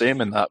both the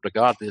same in that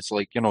regard. It's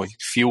like, you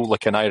feel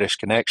like an Irish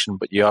connection,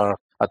 but you are,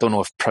 I don't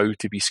know if proud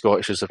to be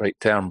Scottish is the right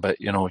term, but,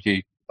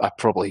 I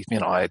probably,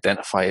 I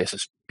identify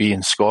as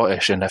being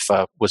Scottish, and if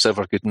I was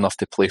ever good enough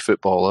to play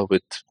football, I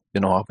would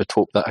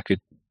hope that I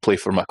could play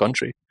for my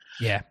country.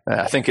 Yeah.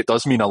 I think it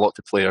does mean a lot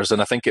to players, and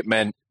I think it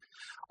meant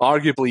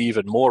arguably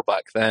even more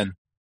back then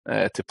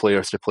to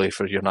players to play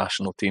for your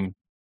national team.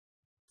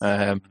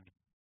 And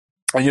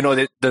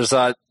there's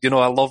I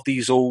love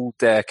these old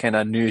kind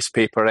of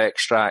newspaper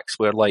extracts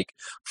where like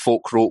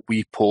folk wrote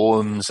wee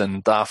poems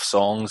and daft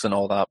songs and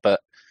all that,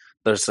 but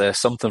there's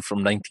something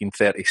from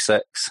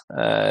 1936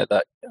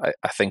 that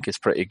I think is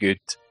pretty good.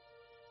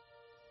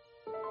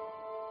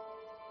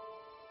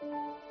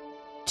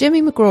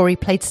 Jimmy McGrory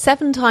played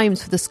 7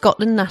 times for the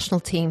Scotland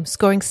national team,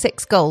 scoring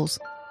 6 goals.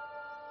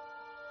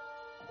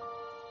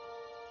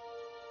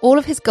 All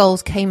of his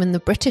goals came in the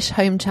British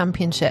Home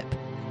Championship.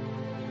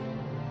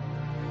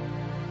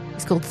 He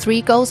scored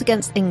 3 goals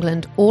against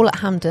England, all at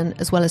Hampden,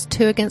 as well as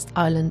 2 against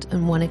Ireland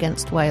and 1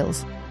 against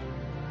Wales.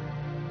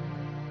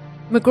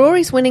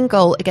 McGrory's winning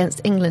goal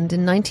against England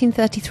in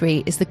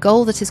 1933 is the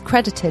goal that is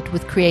credited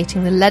with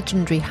creating the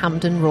legendary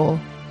Hampden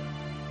Roar.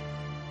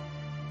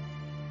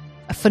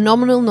 A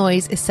phenomenal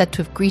noise is said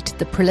to have greeted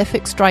the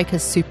prolific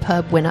striker's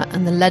superb winner,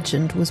 and the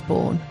legend was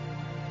born.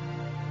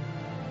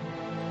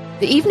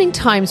 The Evening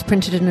Times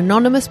printed an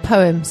anonymous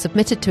poem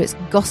submitted to its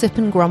Gossip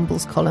and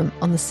Grumbles column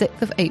on the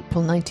 6th of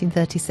April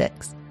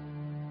 1936.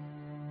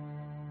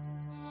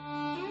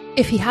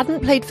 If he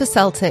hadn't played for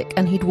Celtic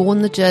and he'd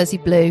worn the jersey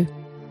blue,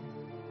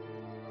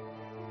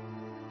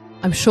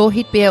 I'm sure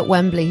he'd be at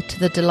Wembley to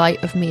the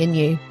delight of me and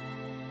you.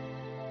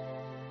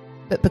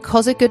 But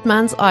because a good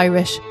man's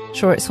Irish,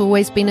 sure it's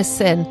always been a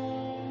sin.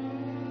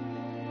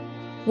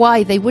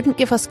 Why, they wouldn't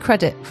give us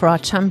credit for our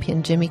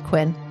champion Jimmy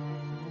Quinn.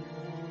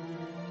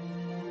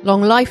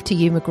 Long life to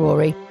you,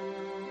 McGrory.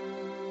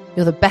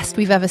 You're the best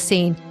we've ever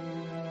seen.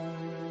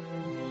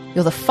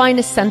 You're the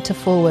finest centre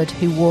forward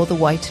who wore the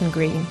white and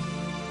green.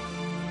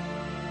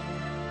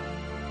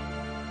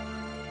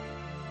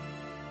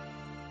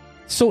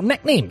 So,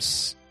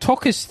 nicknames.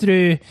 Talk us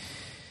through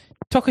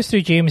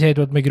James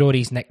Edward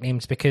McGrory's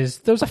nicknames, because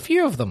there's a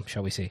few of them,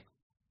 shall we say?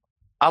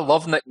 I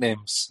love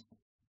nicknames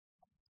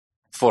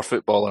for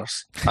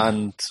footballers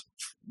and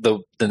the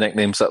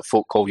nicknames that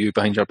folk call you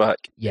behind your back.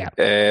 Yeah.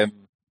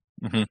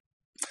 Mm-hmm.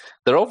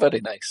 They're all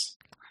very nice.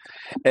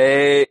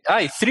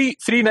 Three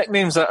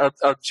nicknames that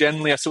are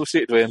generally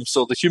associated with him.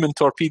 So the Human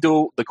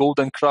Torpedo, the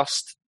Golden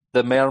Crust,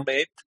 the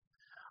Mermaid.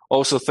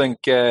 Also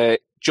think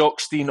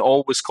Jock Stein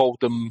always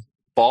called him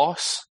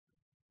Boss,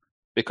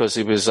 because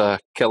he was a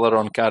killer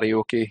on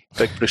karaoke,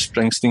 big Bruce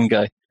Springsteen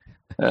guy.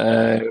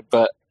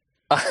 But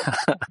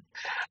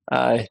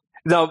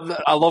no,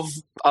 I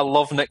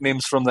love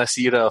nicknames from this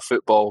era of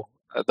football.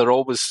 They're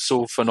always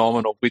so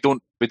phenomenal. We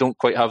don't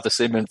quite have the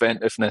same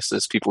inventiveness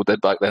as people did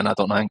back then, I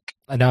don't think.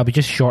 I know, we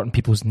just shorten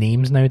people's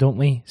names now, don't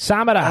we?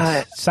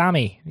 Samaras,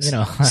 Sammy, you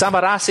know.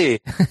 Samarasi.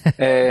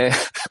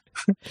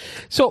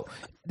 So,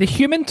 the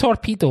Human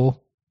Torpedo,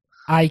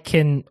 I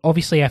can,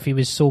 obviously, if he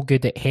was so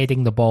good at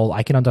heading the ball,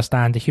 I can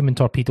understand the Human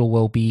Torpedo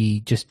will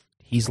be just,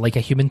 he's like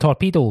a human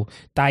torpedo,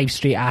 dive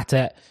straight at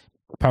it,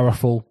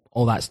 powerful,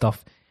 all that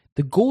stuff.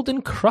 The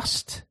Golden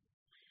Crust.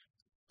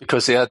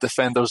 Because he had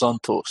defenders on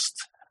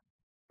toast.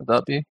 Would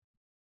that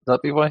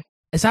be why?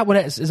 Is that what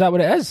it is? Is that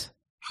what it is?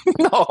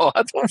 No,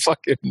 I don't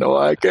fucking know.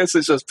 I guess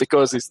it's just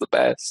because he's the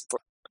best.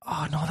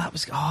 Oh, no, that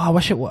was, I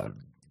wish it was.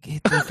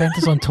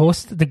 Defenders on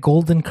toast, the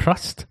Golden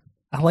Crust.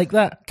 I like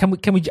that.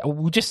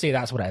 We'll just say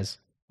that's what it is.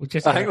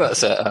 I think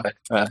that's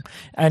it.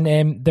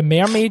 And the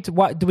Mermaid,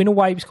 do we know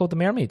why he was called the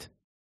Mermaid?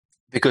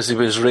 Because he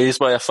was raised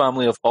by a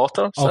family of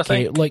otters, I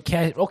think.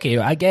 Okay,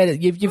 I get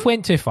it. You've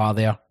went too far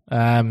there.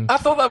 I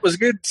thought that was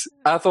good.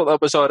 I thought that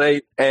was all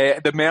right.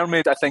 The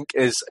Mermaid, I think,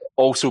 is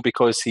also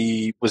because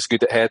he was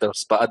good at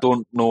headers, but I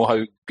don't know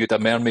how good a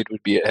mermaid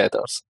would be at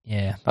headers.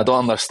 Yeah. I don't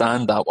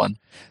understand that one.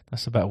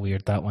 That's a bit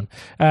weird, that one.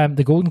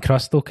 The Golden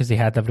Crust, though, because they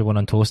had everyone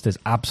on toast, is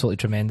absolutely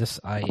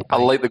tremendous. I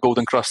like the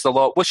Golden Crust a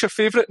lot. What's your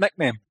favourite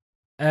nickname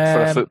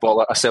for a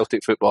footballer, a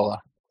Celtic footballer?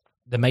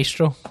 The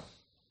Maestro.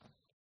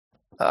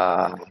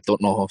 I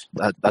don't know.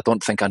 I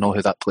don't think I know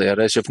who that player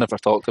is. You've never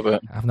talked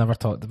about him. I've never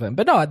talked about him.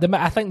 But no,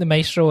 I think the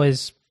Maestro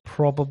is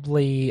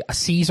probably...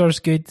 Caesar's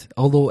good,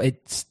 although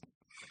it's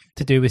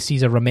to do with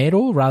Cesar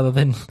Romero rather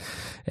than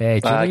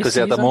because he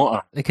had a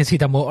motor. Because he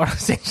had a motor,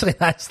 essentially.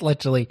 That's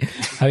literally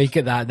how he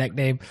got that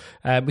nickname.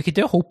 We could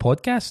do a whole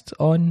podcast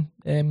on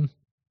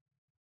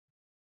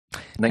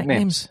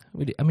nicknames.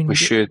 We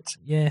should.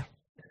 Yeah.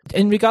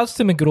 In regards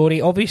to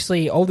McGrory,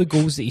 obviously all the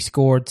goals that he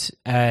scored,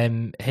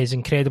 his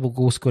incredible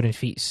goal scoring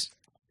feats,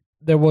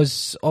 there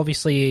was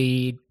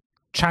obviously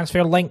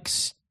transfer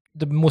links,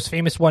 the most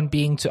famous one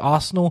being to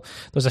Arsenal.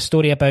 There's a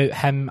story about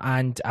him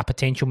and a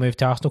potential move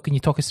to Arsenal. Can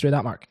you talk us through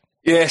that, Mark?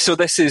 Yeah, so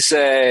this is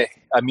a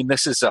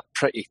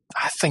pretty,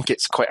 I think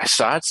it's quite a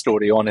sad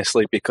story,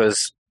 honestly,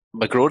 because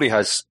McGrory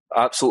has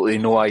absolutely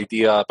no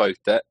idea about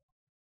it.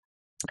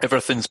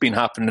 Everything's been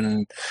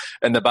happening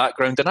in the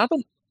background, and I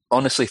don't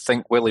honestly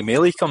think Willie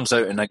Maley comes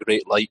out in a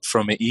great light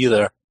from it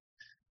either.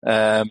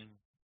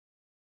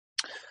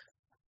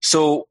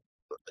 So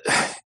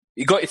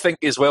you got to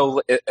think as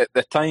well, at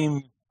the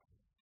time,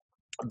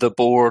 the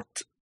board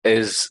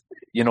is,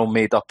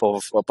 made up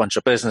of a bunch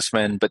of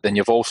businessmen, but then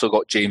you've also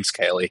got James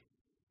Kelly,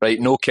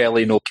 right? No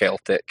Kelly, no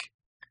Celtic.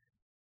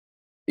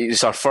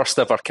 He's our first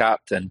ever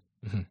captain.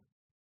 Mm-hmm.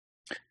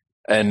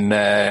 And,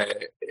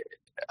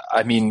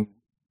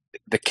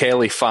 the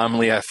Kelly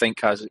family, I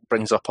think,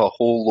 brings up a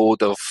whole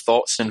load of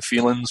thoughts and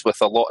feelings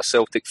with a lot of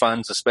Celtic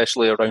fans,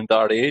 especially around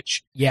our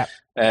age. Yeah.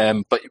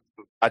 But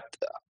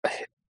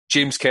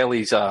James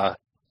Kelly's a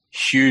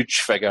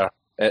huge figure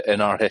in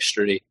our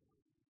history.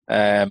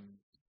 And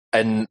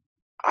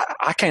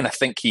I kind of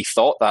think he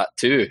thought that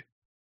too.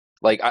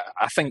 Like,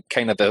 I think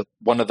kind of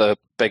one of the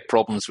big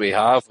problems we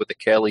have with the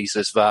Kellys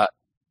is that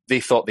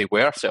they thought they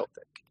were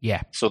Celtic.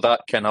 Yeah. So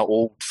that kind of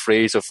old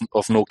phrase of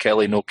no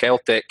Kelly, no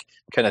Celtic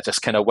kind of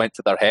just kind of went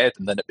to their head,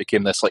 and then it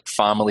became this like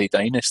family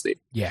dynasty.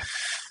 Yeah.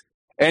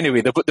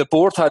 Anyway, the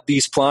board had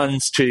these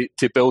plans to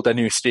build a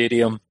new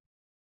stadium,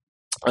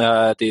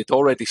 they'd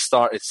already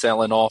started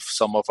selling off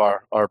some of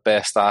our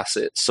best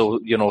assets. So,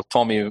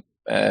 Tommy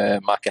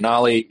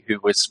McInally, who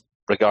was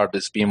regarded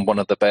as being one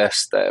of the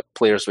best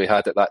players we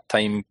had at that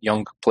time,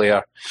 young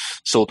player,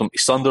 sold him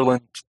to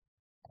Sunderland.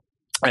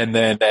 And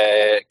then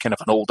kind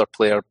of an older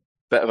player,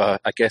 bit of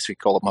I guess we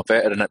call him a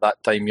veteran at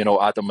that time,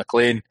 Adam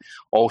McLean,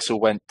 also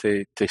went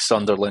to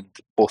Sunderland,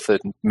 both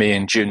in May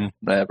and June,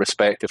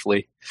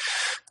 respectively.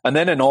 And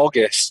then in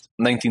August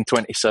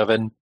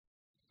 1927,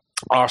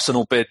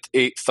 Arsenal bid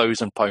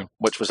 £8,000,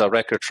 which was a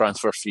record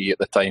transfer fee at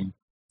the time.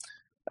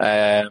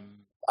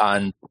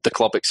 And the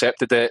club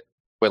accepted it.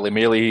 Willie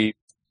Maley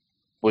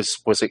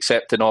was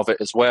accepting of it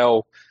as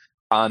well,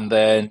 and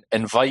then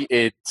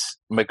invited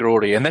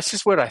McGrory. And this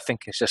is where I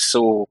think it's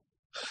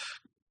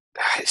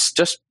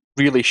just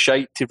really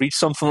shite to read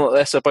something like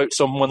this about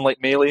someone like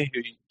Maley,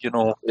 who,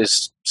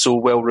 is so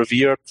well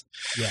revered.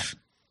 Yeah.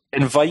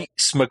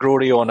 Invites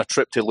McGrory on a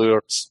trip to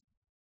Lourdes.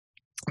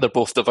 They're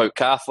both devout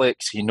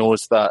Catholics. He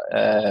knows that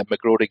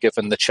McGrory,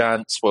 given the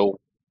chance, will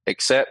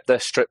accept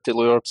this trip to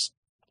Lourdes.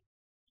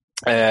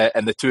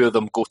 And the two of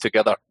them go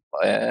together.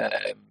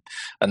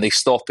 And they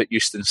stop at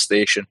Euston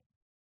Station.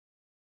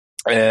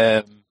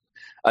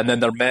 And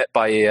then they're met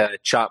by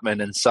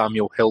Chapman and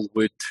Samuel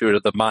Hillwood, who are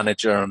the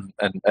manager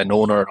and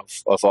owner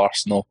of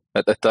Arsenal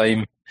at the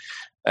time.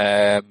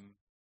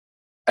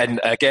 And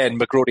again,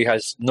 McGrory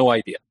has no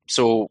idea.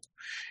 So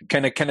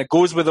kind of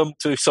goes with them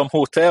to some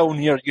hotel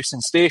near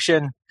Euston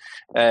Station,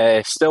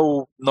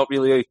 still not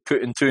really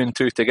putting two and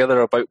two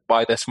together about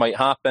why this might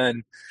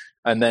happen,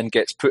 and then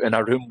gets put in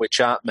a room with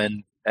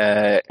Chapman.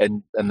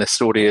 And the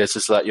story is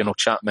that,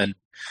 Chapman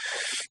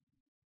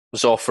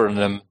was offering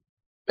him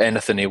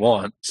anything he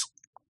wants.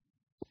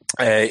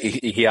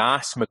 He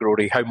asked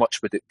McGrory, how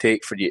much would it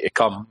take for you to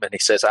come? And he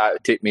says, it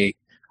would take me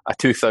a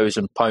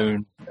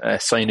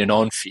 £2,000 signing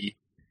on fee,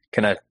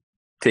 kind of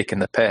taking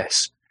the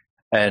piss.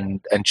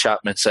 And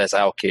Chapman says,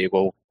 okay,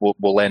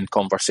 we'll end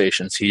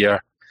conversations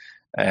here.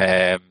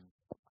 And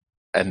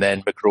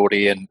then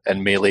McGrory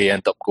and Maley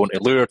end up going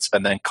to Lourdes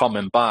and then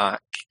coming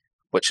back,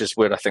 which is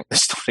where I think the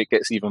story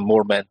gets even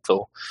more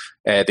mental.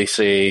 They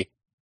say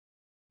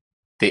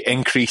they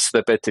increase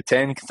the bid to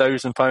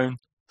 £10,000,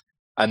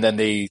 and then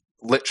they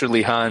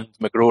literally hand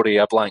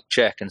McGrory a blank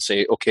cheque and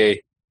say,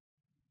 okay,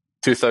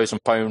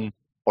 £2,000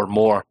 or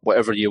more,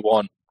 whatever you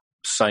want,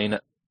 sign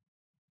it.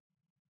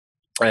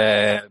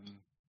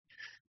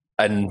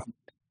 And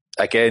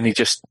again,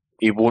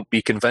 he won't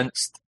be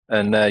convinced.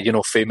 And,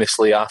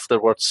 famously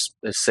afterwards,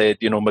 has said,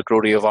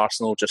 McGrory of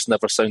Arsenal just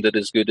never sounded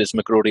as good as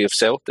McGrory of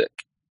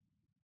Celtic.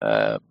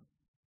 I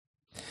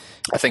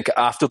think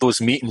after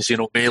those meetings,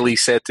 Maley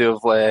said to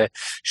have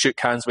shook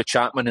hands with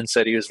Chapman and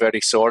said he was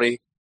very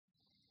sorry.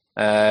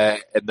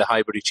 And the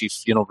Highbury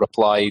chief,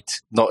 replied,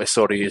 "Not as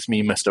sorry as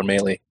me, Mr.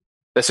 Maley."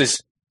 This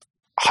is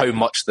how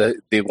much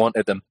they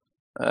wanted him.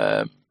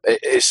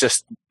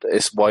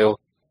 It's wild.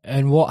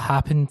 And what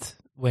happened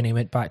when he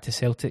went back to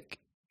Celtic?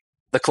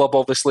 The club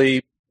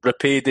obviously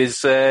repaid how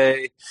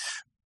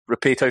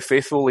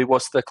faithful he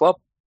was to the club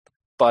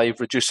by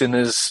reducing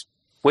his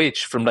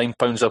wage from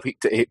 £9 a week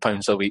to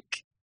 £8 a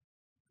week.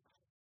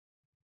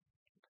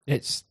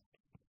 It's,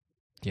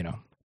 and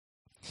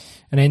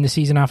then the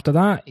season after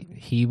that,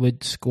 he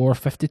would score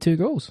 52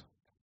 goals.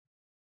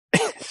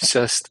 It's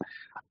just,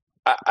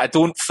 I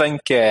don't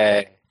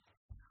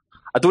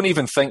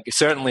even think,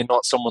 certainly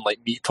not someone like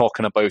me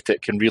talking about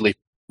it can really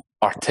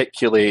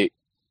articulate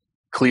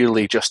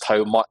clearly just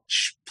how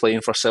much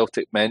playing for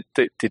Celtic meant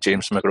to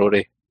James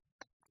McGrory.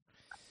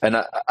 And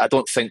I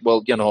don't think,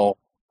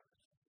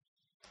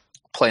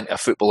 plenty of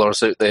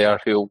footballers out there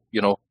who'll,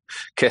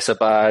 kiss a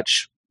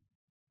badge,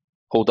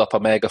 hold up a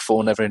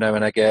megaphone every now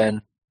and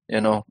again,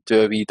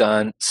 do a wee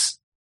dance.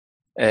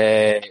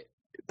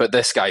 But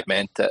this guy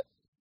meant it.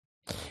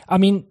 I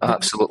mean,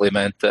 absolutely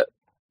meant it.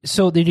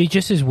 So they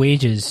reduce his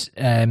wages,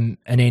 and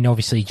then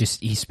obviously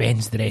he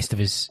spends the rest of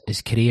his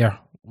career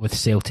with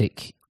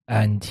Celtic,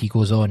 and he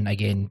goes on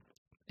again,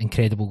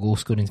 incredible goal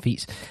scoring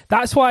feats.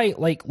 That's why,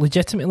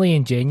 legitimately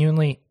and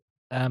genuinely,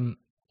 I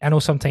know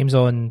sometimes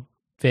on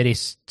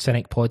various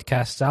cynic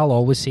podcasts, I'll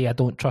always say I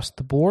don't trust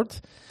the board,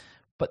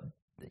 but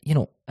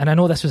and I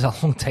know this was a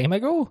long time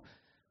ago,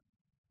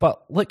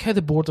 but look how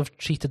the board have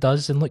treated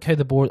us, and look how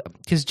the board,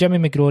 because Jimmy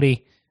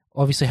McGrory,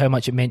 obviously how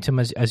much it meant to him,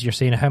 as you're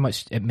saying, how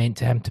much it meant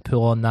to him to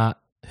pull on that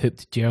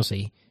hooped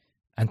jersey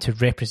and to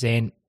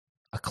represent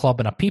a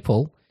club and a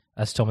people,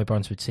 as Tommy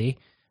Burns would say,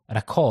 and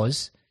a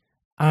cause,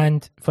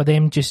 and for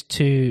them just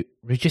to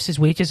reduce his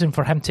wages and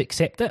for him to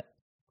accept it.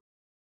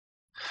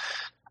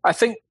 I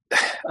think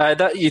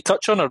that you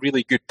touch on a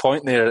really good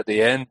point there at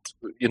the end,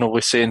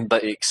 with saying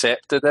that he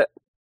accepted it.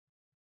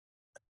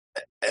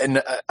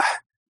 And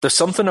there's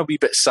something a wee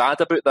bit sad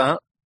about that.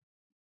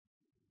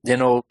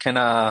 Kind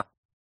of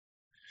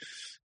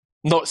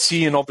not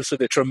seeing, obviously,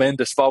 the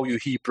tremendous value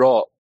he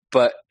brought,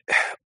 but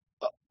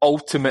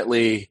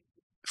ultimately,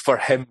 for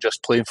him,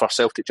 just playing for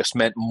Celtic just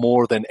meant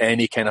more than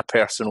any kind of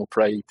personal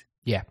pride.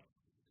 Yeah.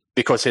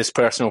 Because his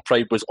personal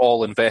pride was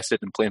all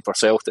invested in playing for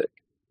Celtic.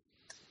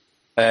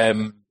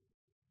 But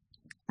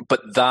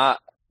that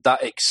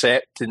that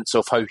acceptance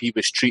of how he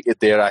was treated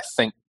there, I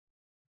think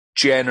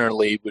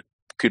generally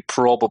could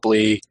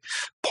probably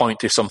point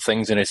to some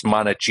things in his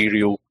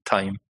managerial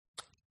time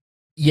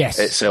Yes.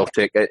 at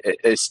Celtic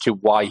as to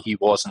why he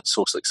wasn't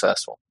so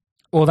successful.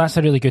 Well, that's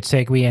a really good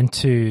segue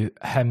into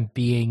him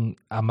being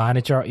a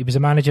manager. He was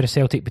a manager of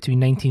Celtic between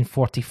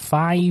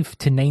 1945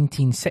 to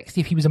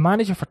 1960. He was a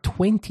manager for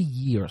 20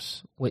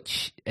 years,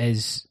 which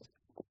is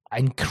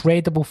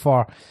incredible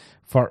for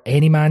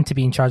any man to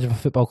be in charge of a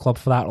football club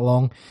for that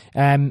long.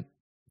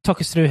 Talk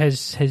us through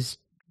his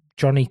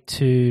journey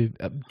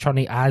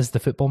as the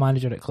football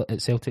manager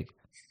at Celtic.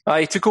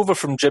 He took over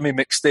from Jimmy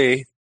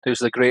McStay, who's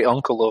the great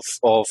uncle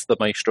of the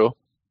maestro.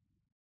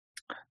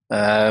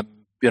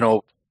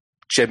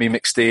 Jimmy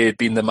McStay had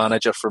been the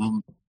manager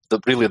from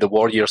the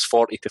Warriors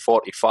 40 to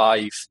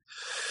 45.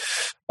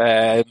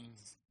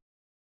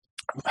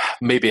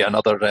 Maybe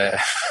another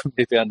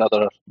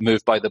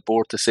move by the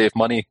board to save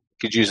money.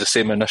 Could use the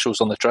same initials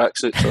on the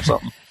tracksuits or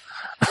something.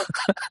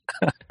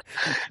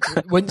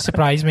 Wouldn't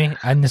surprise me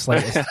in the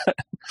slightest.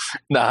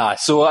 Nah,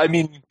 so I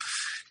mean,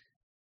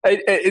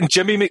 in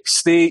Jimmy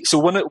McStay, so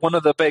one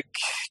of the big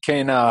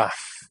kind of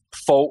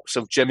faults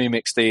of Jimmy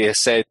McStay is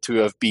said to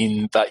have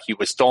been that he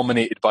was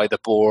dominated by the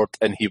board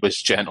and he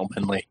was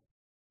gentlemanly.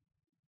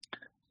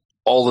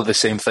 All of the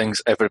same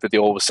things everybody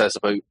always says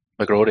about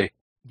McGrory.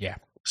 Yeah.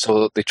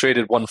 So they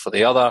traded one for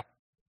the other.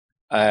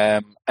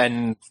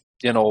 And,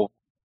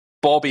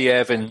 Bobby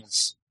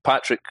Evans,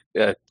 Patrick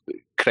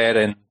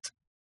Crerand,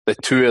 the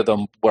two of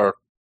them were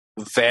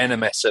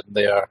venomous in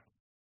their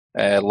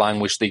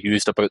language they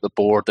used about the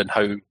board and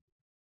how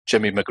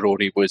Jimmy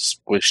McGrory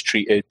was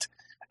treated.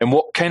 And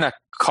what kind of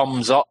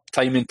comes up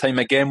time and time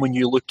again when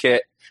you look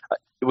at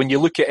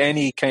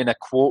any kind of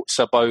quotes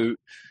about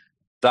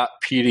that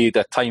period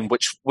of time,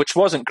 which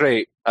wasn't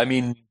great. I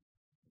mean,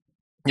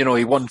 he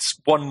won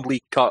one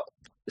League Cup.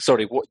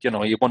 Sorry,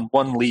 he won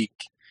one league,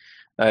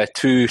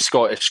 2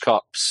 Scottish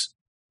Cups,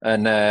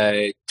 and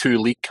 2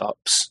 League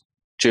Cups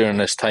during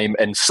this time.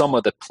 And some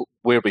of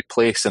where we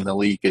place in the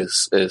league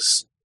is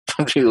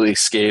really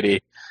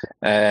scary.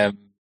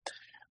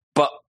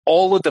 But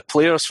all of the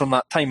players from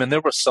that time, and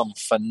there were some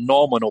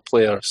phenomenal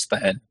players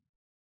then,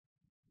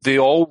 they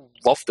all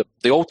loved him.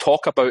 They all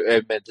talk about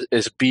him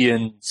as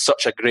being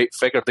such a great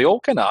figure. They all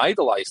kind of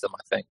idolized him,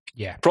 I think.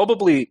 Yeah.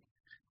 Probably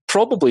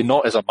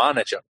not as a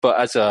manager, but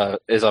as a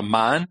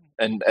man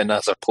and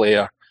as a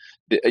player.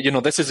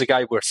 This is a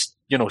guy where,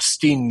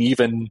 Steen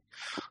even,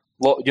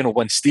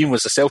 when Steen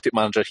was the Celtic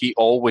manager, he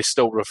always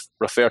still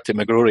referred to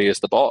McGrory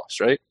as the boss,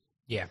 right?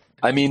 Yeah.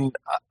 I mean,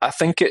 I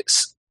think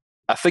it's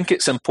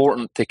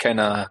important to kind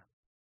of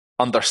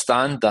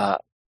understand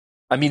that.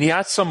 I mean, he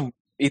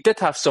did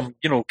have some,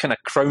 kind of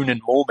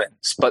crowning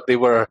moments, but they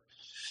were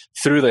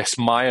through this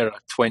mire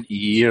of 20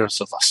 years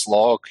of a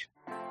slog.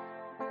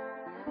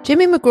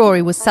 Jimmy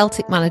McGrory was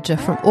Celtic manager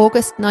from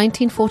August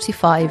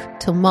 1945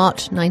 till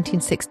March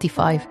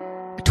 1965,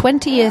 a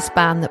 20-year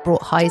span that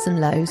brought highs and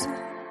lows.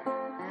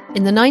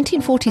 In the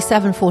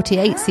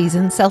 1947-48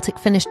 season, Celtic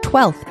finished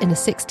 12th in a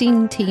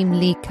 16-team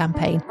league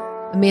campaign,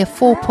 a mere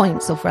 4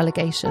 points of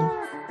relegation.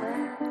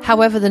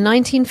 However, the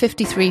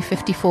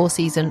 1953-54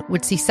 season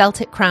would see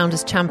Celtic crowned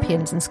as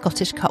champions and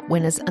Scottish Cup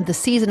winners, and the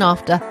season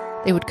after,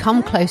 they would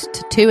come close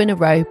to 2 in a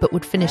row but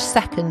would finish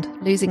second,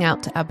 losing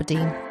out to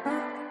Aberdeen.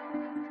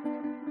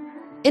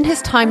 In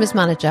his time as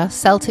manager,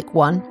 Celtic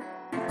won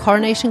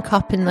Coronation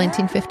Cup in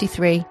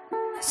 1953,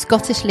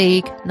 Scottish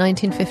League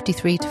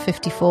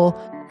 1953-54,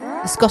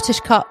 the Scottish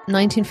Cup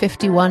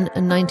 1951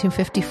 and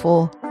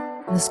 1954,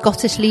 and the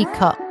Scottish League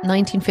Cup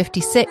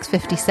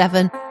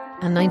 1956-57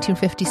 and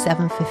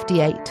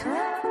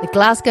 1957-58, the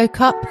Glasgow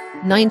Cup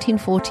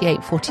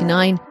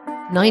 1948-49,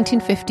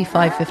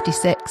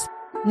 1955-56,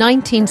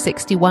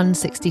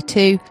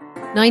 1961-62,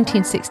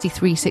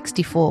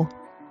 1963-64.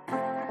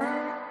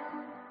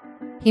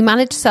 He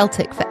managed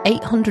Celtic for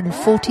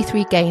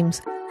 843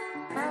 games,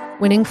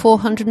 winning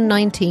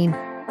 419,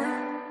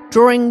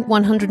 drawing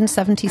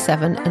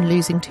 177 and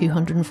losing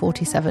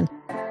 247,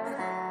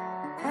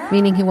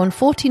 meaning he won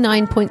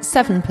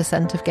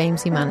 49.7% of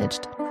games he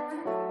managed.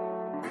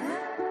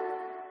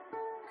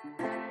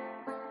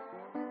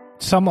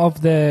 Some of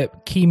the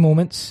key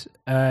moments,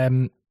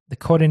 the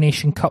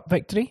Coronation Cup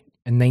victory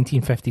in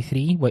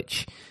 1953,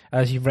 which,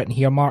 as you've written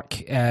here,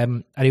 Mark,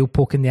 a real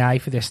poke in the eye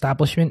for the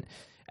establishment.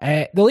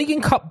 The League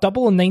and Cup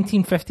double in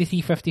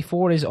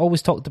 1953-54 is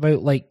always talked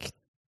about like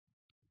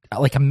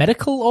a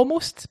miracle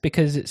almost,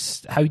 because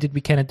it's how did we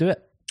kind of do it?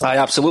 Aye,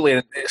 absolutely,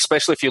 and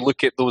especially if you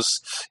look at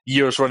those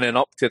years running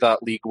up to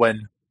that league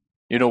win.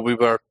 We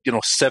were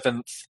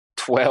 7th,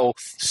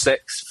 12th,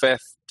 6th,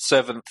 5th,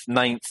 7th,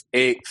 9th,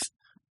 8th,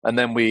 and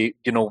then we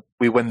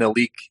win the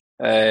league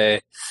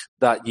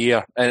that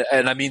year.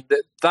 And I mean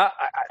that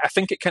I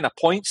think it kind of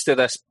points to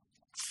this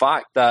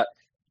fact that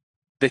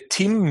the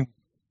team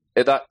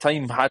at that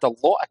time had a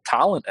lot of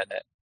talent in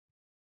it.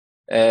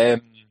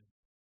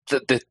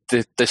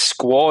 The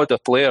squad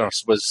of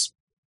players was,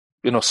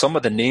 some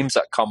of the names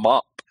that come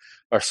up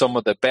are some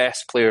of the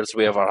best players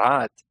we ever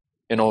had.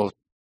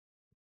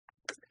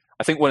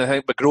 I think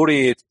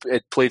McGrory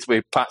had played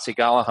with Patsy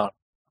Gallagher,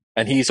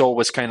 and he's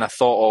always kind of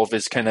thought of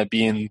as kind of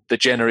being the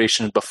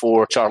generation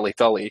before Charlie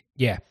Tully.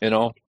 Yeah.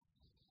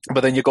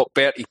 But then you've got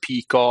Bertie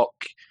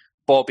Peacock,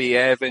 Bobby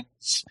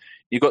Evans.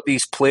 You've got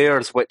these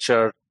players which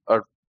are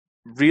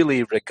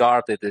really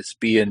regarded as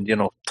being,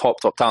 top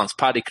talents.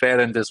 Paddy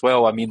Crerand as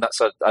well. I mean, that's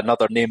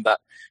another name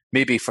that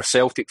maybe for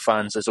Celtic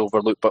fans is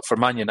overlooked, but for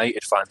Man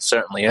United fans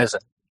certainly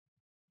isn't.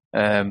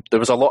 There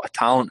was a lot of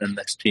talent in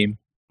this team.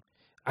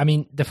 I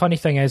mean, the funny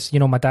thing is,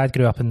 my dad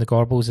grew up in the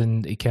Gorbals,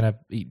 and he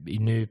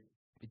knew.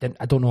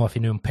 I don't know if he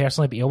knew him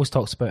personally, but he always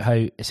talks about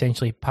how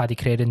essentially Paddy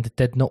Crerand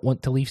did not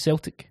want to leave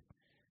Celtic,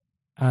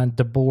 and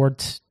the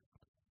board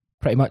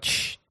pretty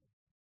much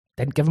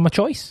didn't give him a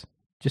choice.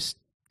 Just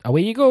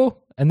away you go.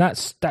 And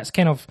that's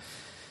kind of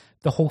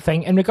the whole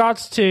thing. In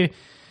regards to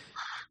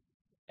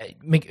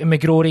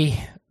McGrory,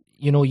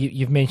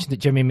 you've mentioned that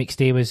Jimmy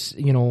McStay was,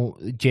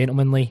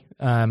 gentlemanly,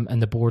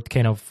 and the board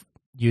kind of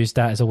used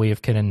that as a way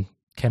of kind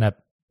of,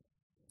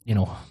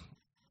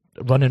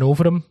 running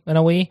over him in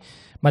a way.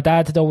 My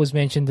dad had always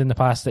mentioned in the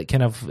past that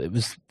it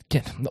was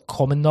not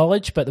common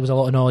knowledge, but there was a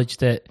lot of knowledge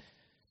that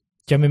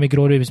Jimmy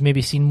McGrory was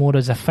maybe seen more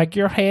as a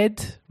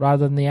figurehead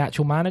rather than the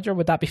actual manager.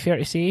 Would that be fair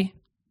to say?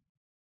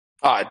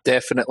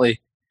 Definitely.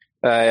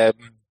 When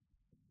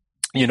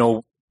he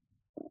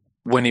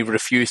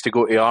refused to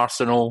go to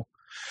Arsenal,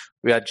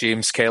 we had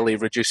James Kelly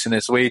reducing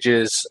his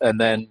wages, and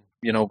then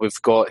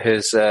we've got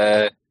his.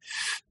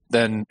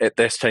 Then at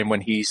this time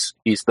when he's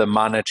the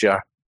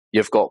manager,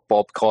 you've got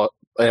Bob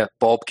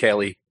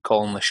Kelly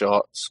calling the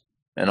shots.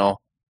 Well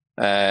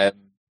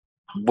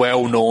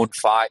known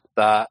fact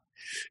that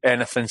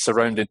anything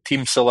surrounding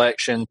team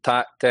selection,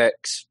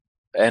 tactics,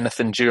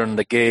 anything during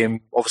the game.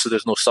 Obviously,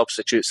 there's no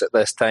substitutes at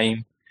this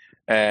time.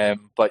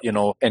 But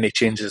any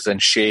changes in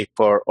shape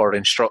or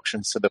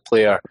instructions to the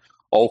player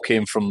all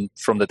came from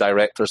the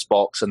director's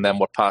box and then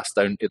were passed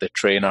down to the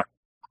trainer.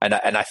 And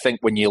I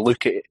think when you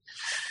look at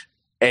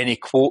any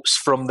quotes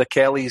from the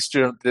Kellys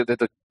during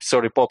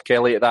Bob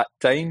Kelly at that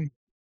time,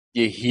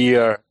 you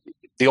hear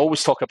they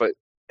always talk about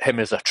him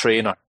as a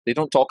trainer. They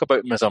don't talk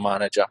about him as a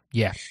manager.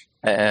 Yeah.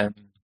 And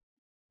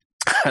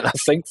I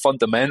think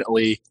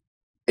fundamentally,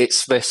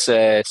 it's this,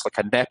 it's like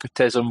a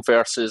nepotism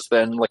versus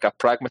then like a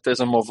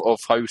pragmatism of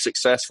how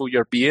successful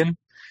you're being.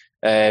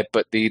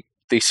 But they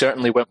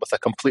certainly went with a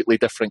completely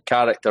different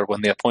character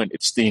when they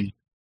appointed Steen.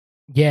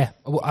 Yeah,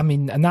 well, I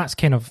mean, and that's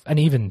kind of, and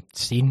even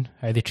Steen,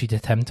 how they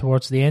treated him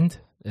towards the end.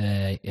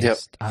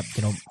 It's,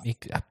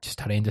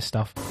 just horrendous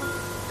stuff.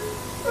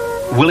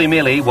 Willie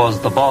Maley was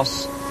the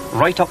boss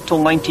right up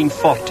till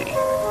 1940,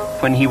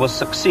 when he was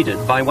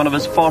succeeded by one of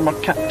his former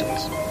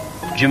captains,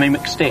 Jimmy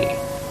McStay,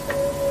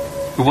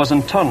 who was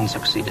in turn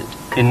succeeded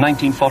in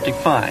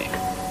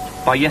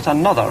 1945 by yet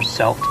another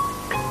Celt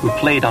who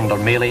played under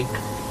Maley,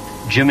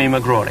 Jimmy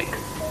McGrory.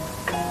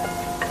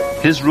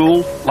 His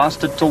rule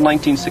lasted till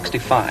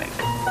 1965.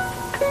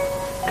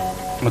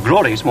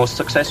 McGrory's most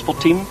successful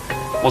team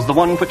was the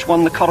one which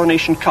won the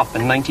Coronation Cup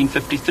in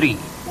 1953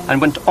 and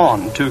went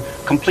on to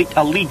complete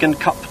a League and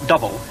Cup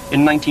double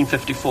in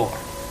 1954.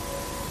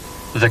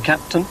 The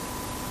captain,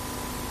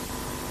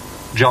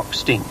 Jock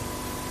Steen.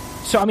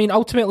 So, I mean,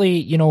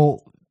 ultimately,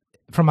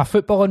 from a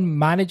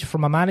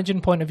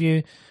managing point of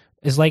view,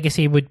 his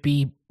legacy would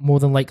be more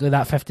than likely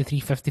that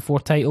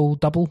 53-54 title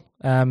double.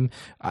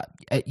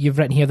 You've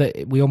written here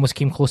that we almost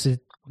came close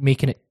to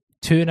making it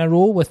 2 in a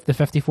row with the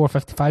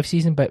 54-55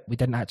 season, but we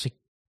didn't actually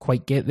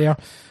quite get there.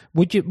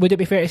 Would it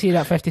be fair to say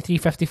that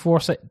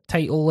 53-54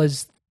 title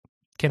is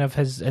kind of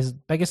his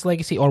biggest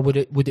legacy, or would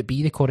it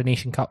be the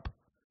Coronation Cup?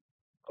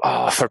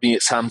 For me,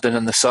 it's Hampden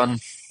and the Sun.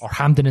 Or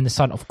Hampden and the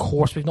Sun, of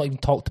course. We've not even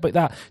talked about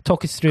that.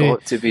 Talk us through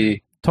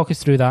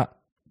that.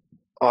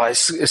 Oh,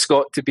 it's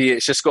got to be.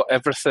 It's just got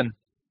everything.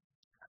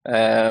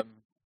 It's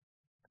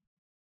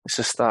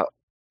just that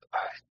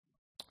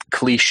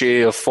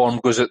cliche of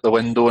form goes out the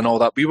window and all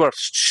that. We were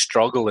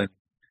struggling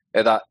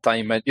at that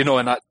time, and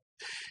that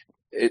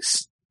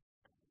it's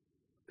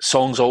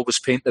songs always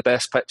paint the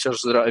best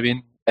pictures. You know what I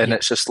mean? And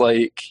it's just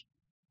like,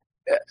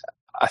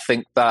 I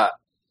think that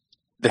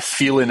the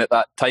feeling at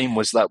that time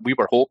was that we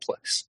were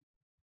hopeless.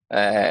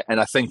 And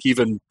I think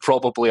even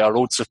probably our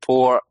own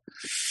support,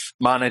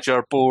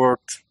 manager, board,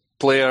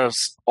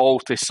 players, all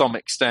to some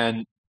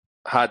extent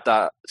had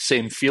that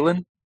same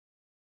feeling.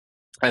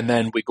 And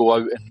then we go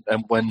out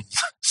and win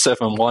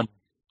 7-1.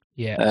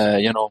 Yeah.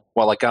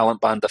 While a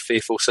gallant band of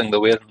faithful sing the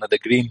wearing of the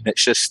green.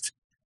 It's just,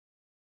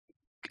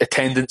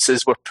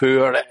 attendances were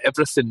poor.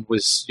 Everything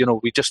was,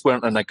 we just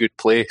weren't in a good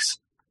place.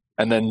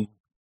 And then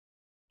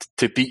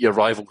to beat your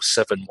rivals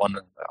 7-1 in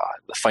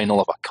the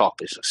final of a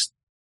cup is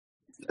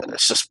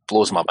just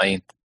blows my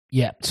mind.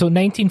 Yeah. So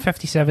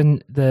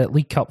 1957, the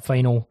League Cup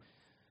final,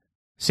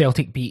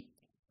 Celtic beat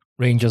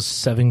Rangers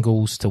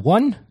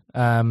 7-1,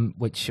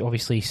 which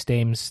obviously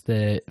stems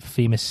the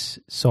famous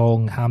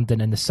song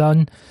Hampden and the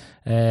Sun,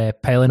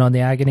 piling on the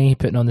agony,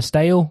 putting on the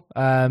style.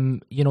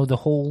 The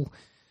whole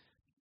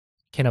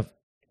kind of,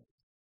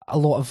 a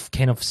lot of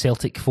kind of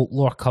Celtic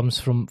folklore comes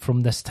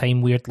from this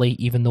time, weirdly,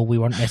 even though we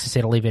weren't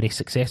necessarily very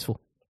successful.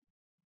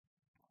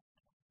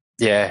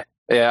 Yeah,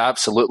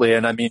 absolutely.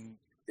 And I mean,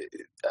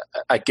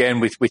 again,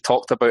 we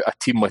talked about a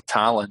team with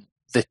talent.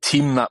 The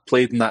team that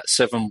played in that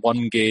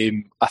 7-1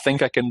 game, I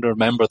think I can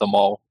remember them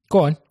all.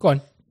 Go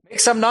on. Make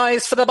some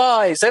noise for the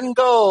boys. In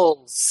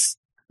goals,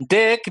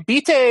 Dick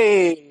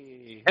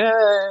Beattie.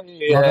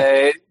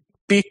 Hey,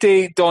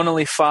 Beattie,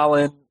 Donnelly,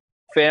 Fallon,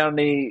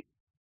 Fernie,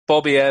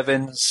 Bobby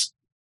Evans,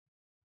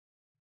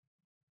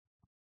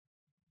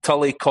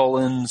 Tully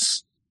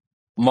Collins,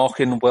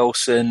 Mockin,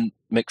 Wilson,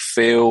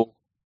 McPhail,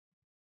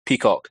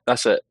 Peacock.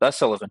 That's it.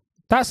 That's 11.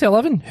 That's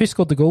 11. Who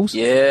scored the goals?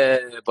 Yeah,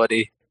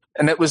 buddy.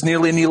 And it was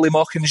nearly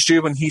Mockin's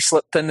due when he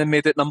slipped in and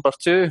made it number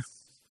 2.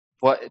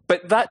 But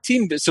that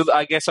team, so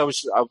I guess I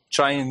was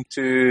trying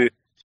to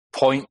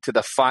point to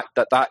the fact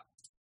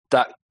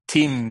that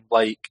team,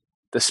 like,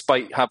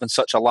 despite having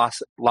such a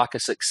lack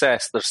of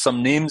success, there's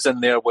some names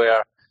in there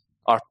where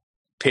our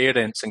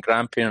parents and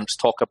grandparents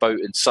talk about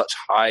in such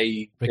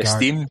high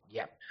esteem.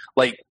 Yeah.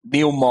 Like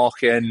Neil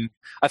Mockin.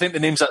 I think the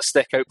names that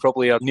stick out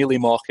probably are Neely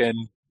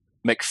Mockin,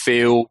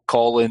 McPhail,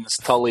 Collins,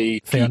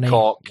 Tully,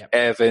 Peacock,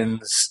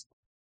 Evans,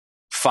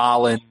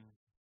 Fallon.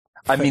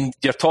 I mean,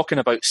 you're talking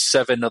about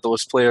 7 of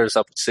those players, I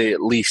would say,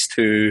 at least,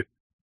 who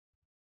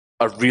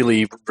are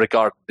really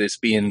regarded as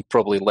being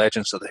probably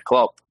legends of the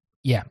club.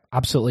 Yeah,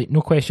 absolutely.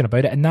 No question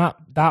about it. And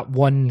that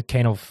one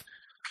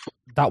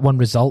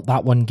result,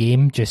 that one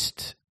game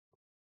just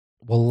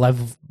will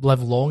live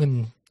long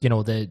in, you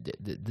know, the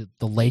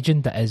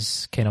legend that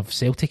is kind of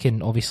Celtic.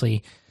 And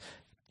obviously,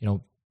 you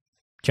know,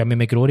 Jimmy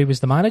McGrory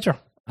was the manager.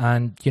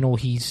 And, you know,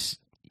 he's,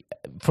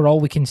 for all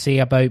we can say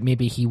about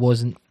maybe he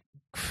wasn't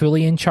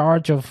fully in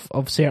charge of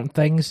certain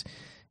things,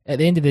 at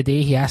the end of the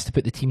day, he has to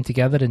put the team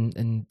together,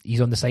 and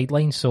he's on the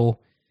sidelines. So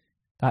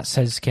that's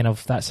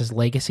his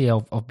legacy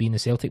of being the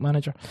Celtic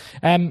manager.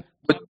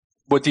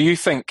 What do you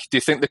think? Do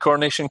you think the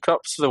Coronation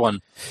Cup's the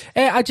one?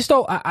 I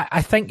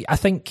think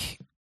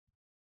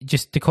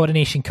just the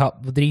Coronation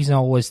Cup, the reason I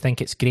always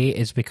think it's great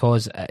is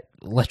because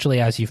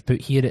literally, as you've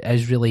put here, it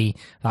is really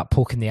that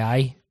poke in the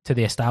eye to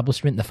the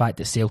establishment. The fact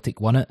that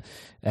Celtic won it,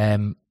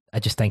 to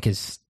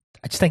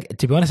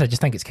be honest, I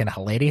just think it's kind of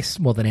hilarious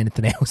more than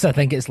anything else. I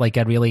think it's like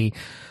a really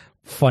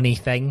funny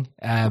thing.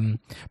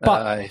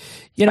 But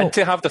you know, and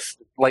to have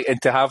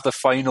the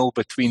final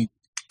between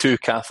 2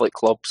 Catholic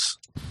clubs.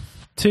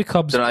 2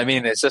 clubs. Do you know what I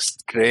mean? It's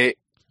just great.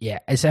 Yeah,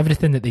 it's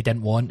everything that they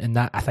didn't want, and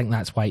that I think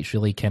that's why it's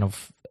really kind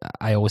of.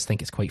 I always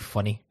think it's quite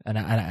funny, and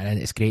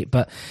it's great.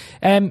 But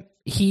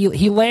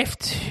he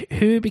left.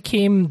 Who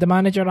became the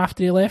manager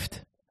after he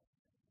left?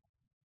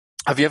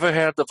 Have you ever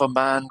heard of a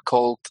man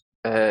called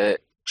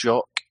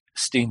Jock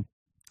Stein?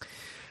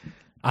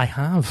 I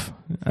have,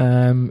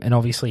 and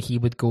obviously he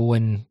would go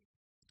and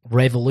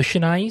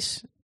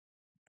revolutionise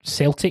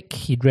Celtic.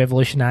 He'd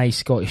revolutionise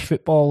Scottish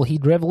football.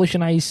 He'd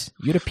revolutionise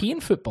European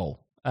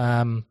football.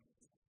 And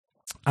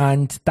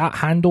that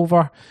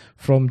handover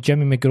from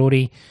Jimmy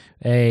McGrory,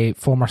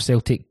 former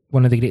Celtic,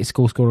 one of the greatest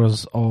goal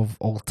scorers of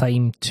all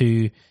time,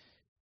 to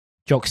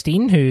Jock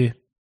Stein, who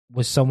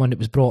was someone that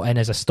was brought in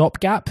as a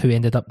stopgap, who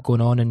ended up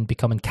going on and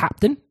becoming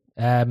captain.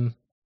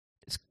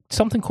 It's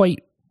something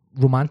quite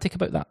romantic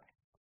about that.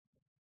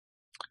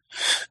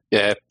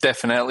 Yeah,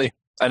 definitely.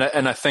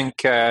 And I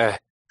think, we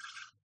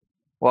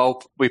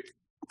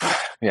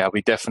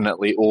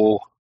definitely owe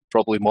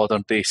probably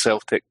modern day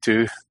Celtic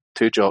to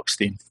Jock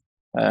Stein.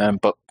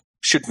 But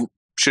shouldn't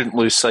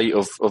lose sight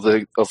of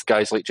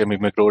guys like Jimmy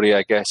McGrory,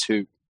 I guess,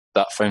 who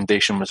that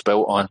foundation was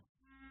built on.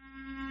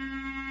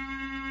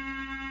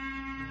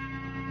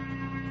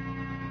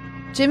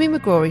 Jimmy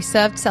McGrory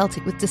served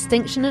Celtic with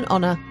distinction and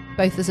honour,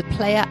 both as a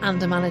player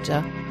and a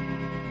manager.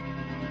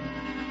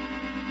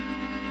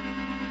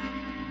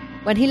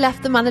 When he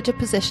left the manager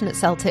position at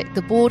Celtic,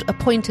 the board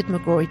appointed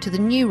McGrory to the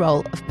new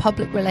role of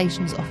Public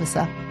Relations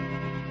Officer,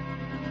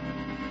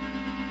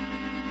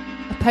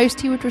 a post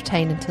he would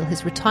retain until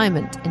his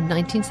retirement in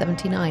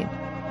 1979.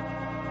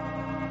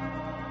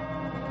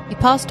 He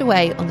passed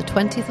away on the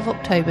 20th of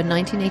October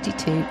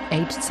 1982,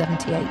 aged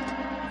 78.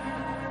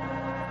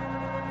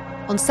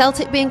 On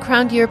Celtic being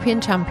crowned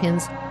European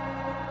champions,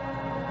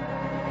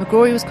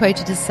 McGrory was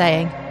quoted as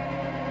saying,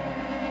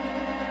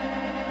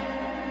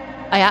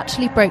 "I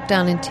actually broke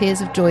down in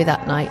tears of joy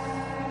that night.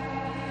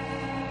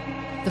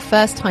 The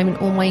first time in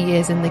all my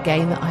years in the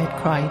game that I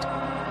had cried.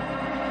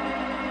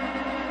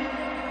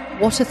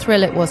 What a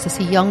thrill it was to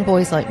see young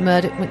boys like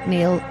Murdoch,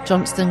 McNeil,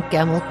 Johnston,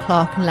 Gemmell,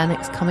 Clark and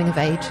Lennox coming of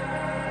age.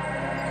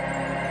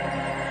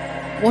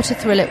 What a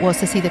thrill it was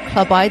to see the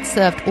club I'd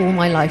served all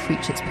my life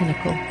reach its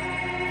pinnacle.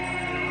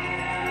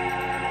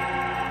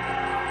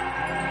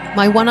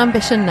 My one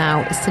ambition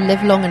now is to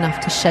live long enough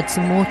to shed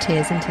some more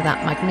tears into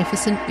that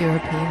magnificent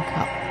European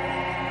Cup."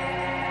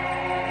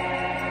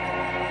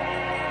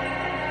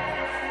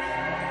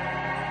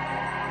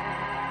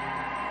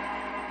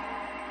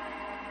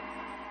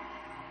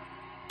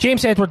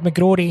 James Edward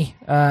McGrory,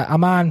 a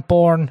man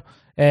born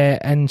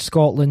in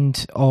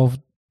Scotland of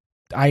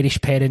Irish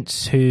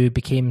parents who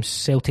became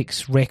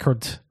Celtic's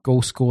record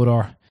goal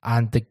scorer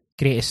and the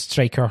greatest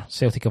striker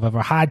Celtic have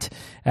ever had.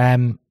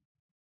 A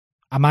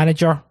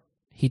manager.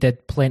 He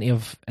did plenty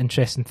of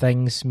interesting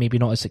things, maybe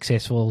not as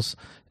successful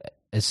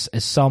as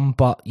some,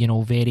 but, you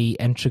know, very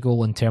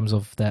integral in terms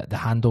of the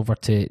handover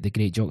to the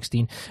great Jock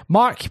Stein.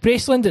 Mark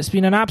Braceland, it's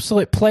been an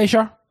absolute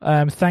pleasure.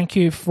 Thank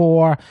you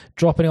for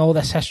dropping all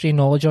this history and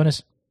knowledge on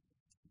us.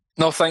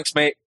 No, thanks,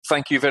 mate.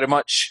 Thank you very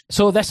much.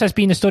 So this has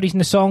been the Stories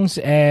and the Songs,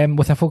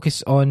 with a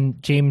focus on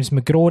James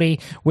McGrory.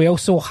 We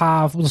also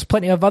have, there's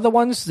plenty of other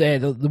ones.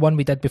 The one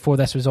we did before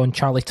this was on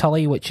Charlie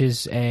Tully, which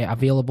is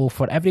available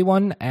for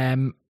everyone.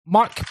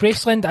 Mark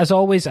Braceland, as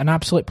always, an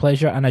absolute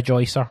pleasure and a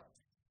joy, sir.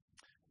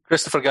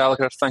 Christopher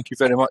Gallagher, thank you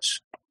very much.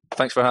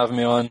 Thanks for having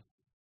me on.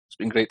 It's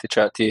been great to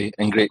chat to you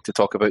and great to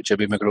talk about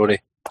Jimmy McGrory.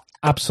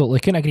 Absolutely,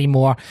 couldn't agree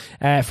more.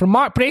 From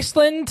Mark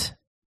Braceland,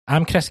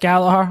 I'm Chris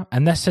Gallagher,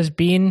 and this has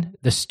been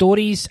The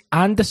Stories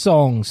and the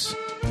Songs.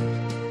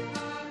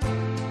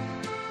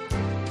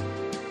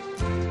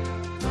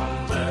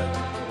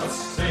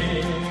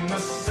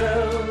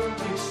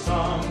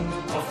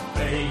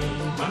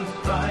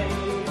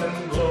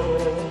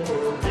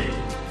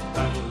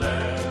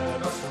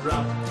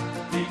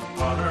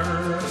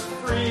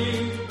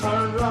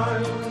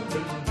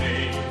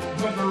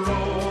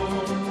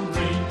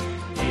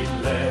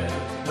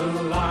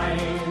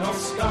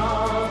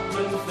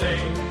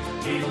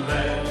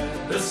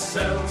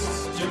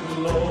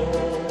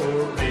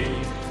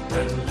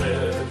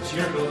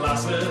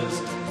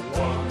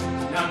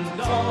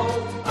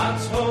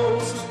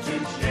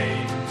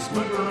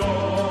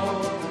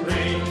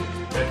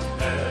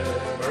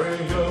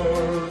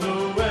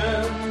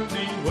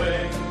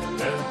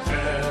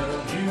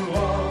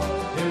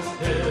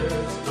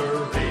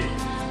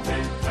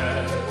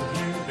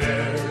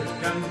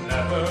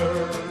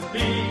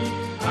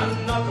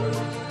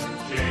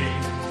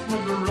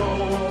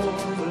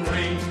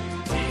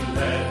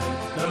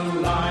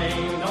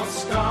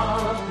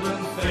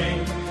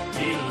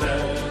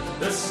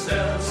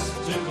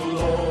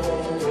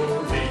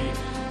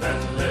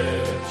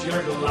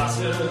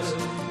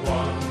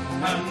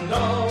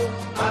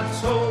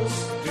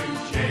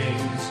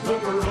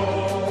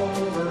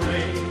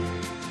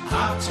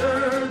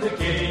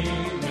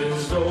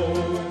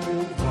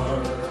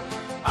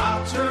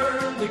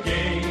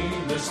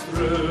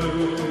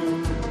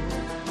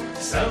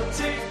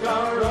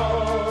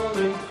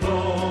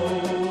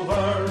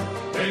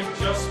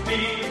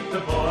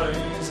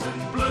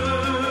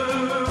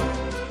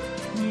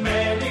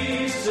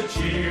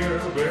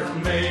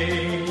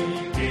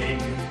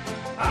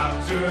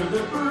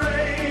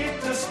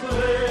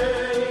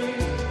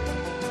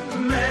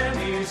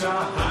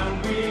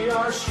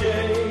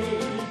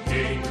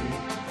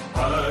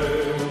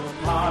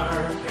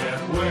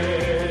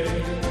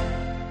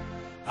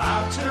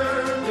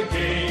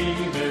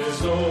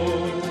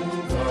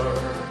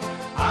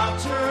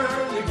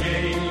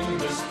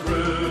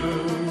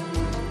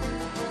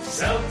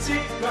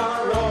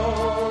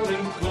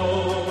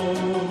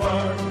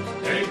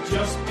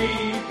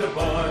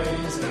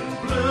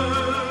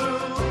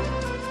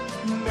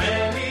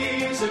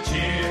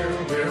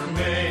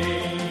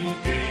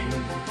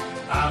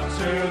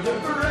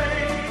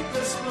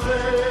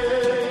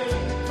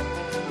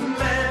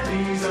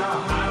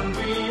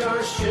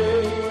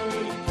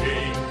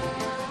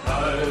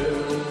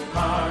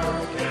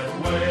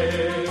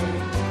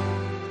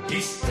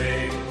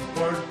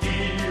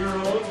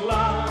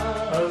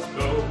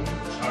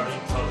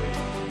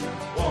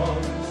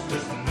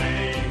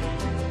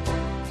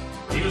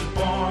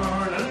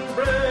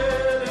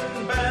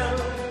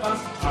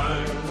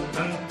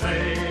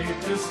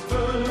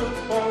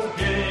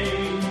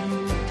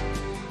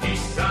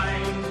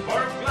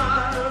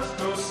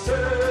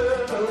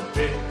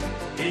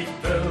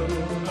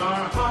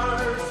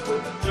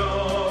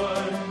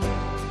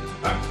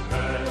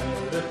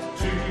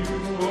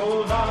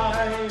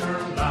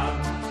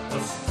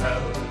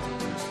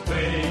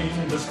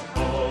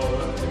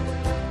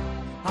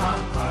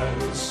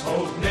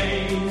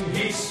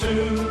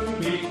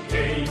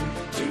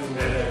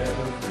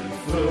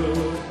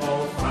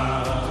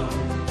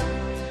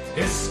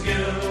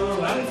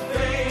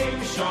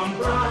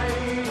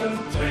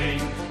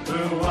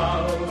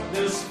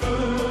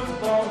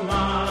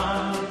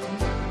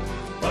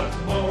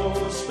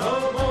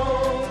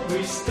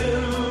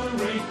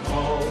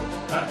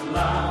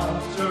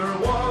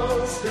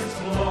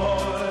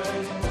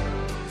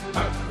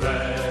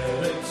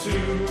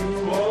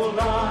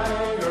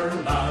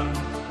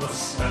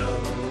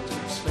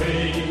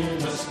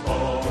 Famous boy.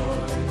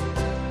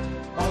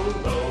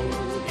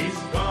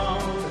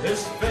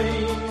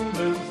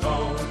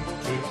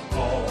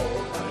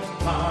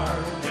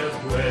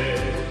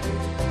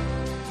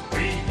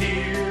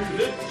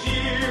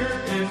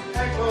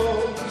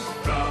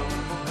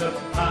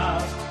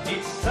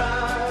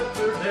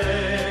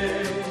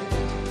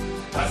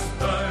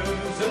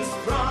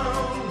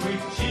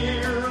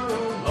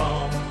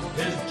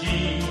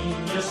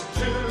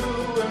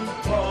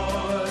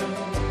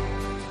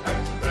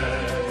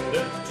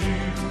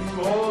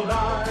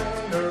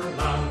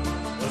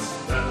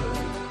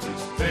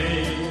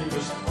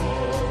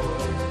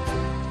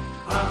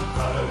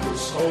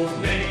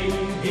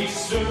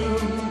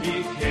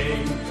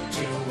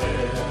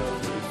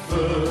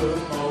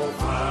 football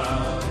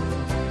fan.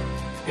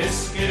 His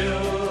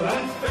skill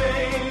and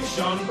fame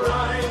shone bright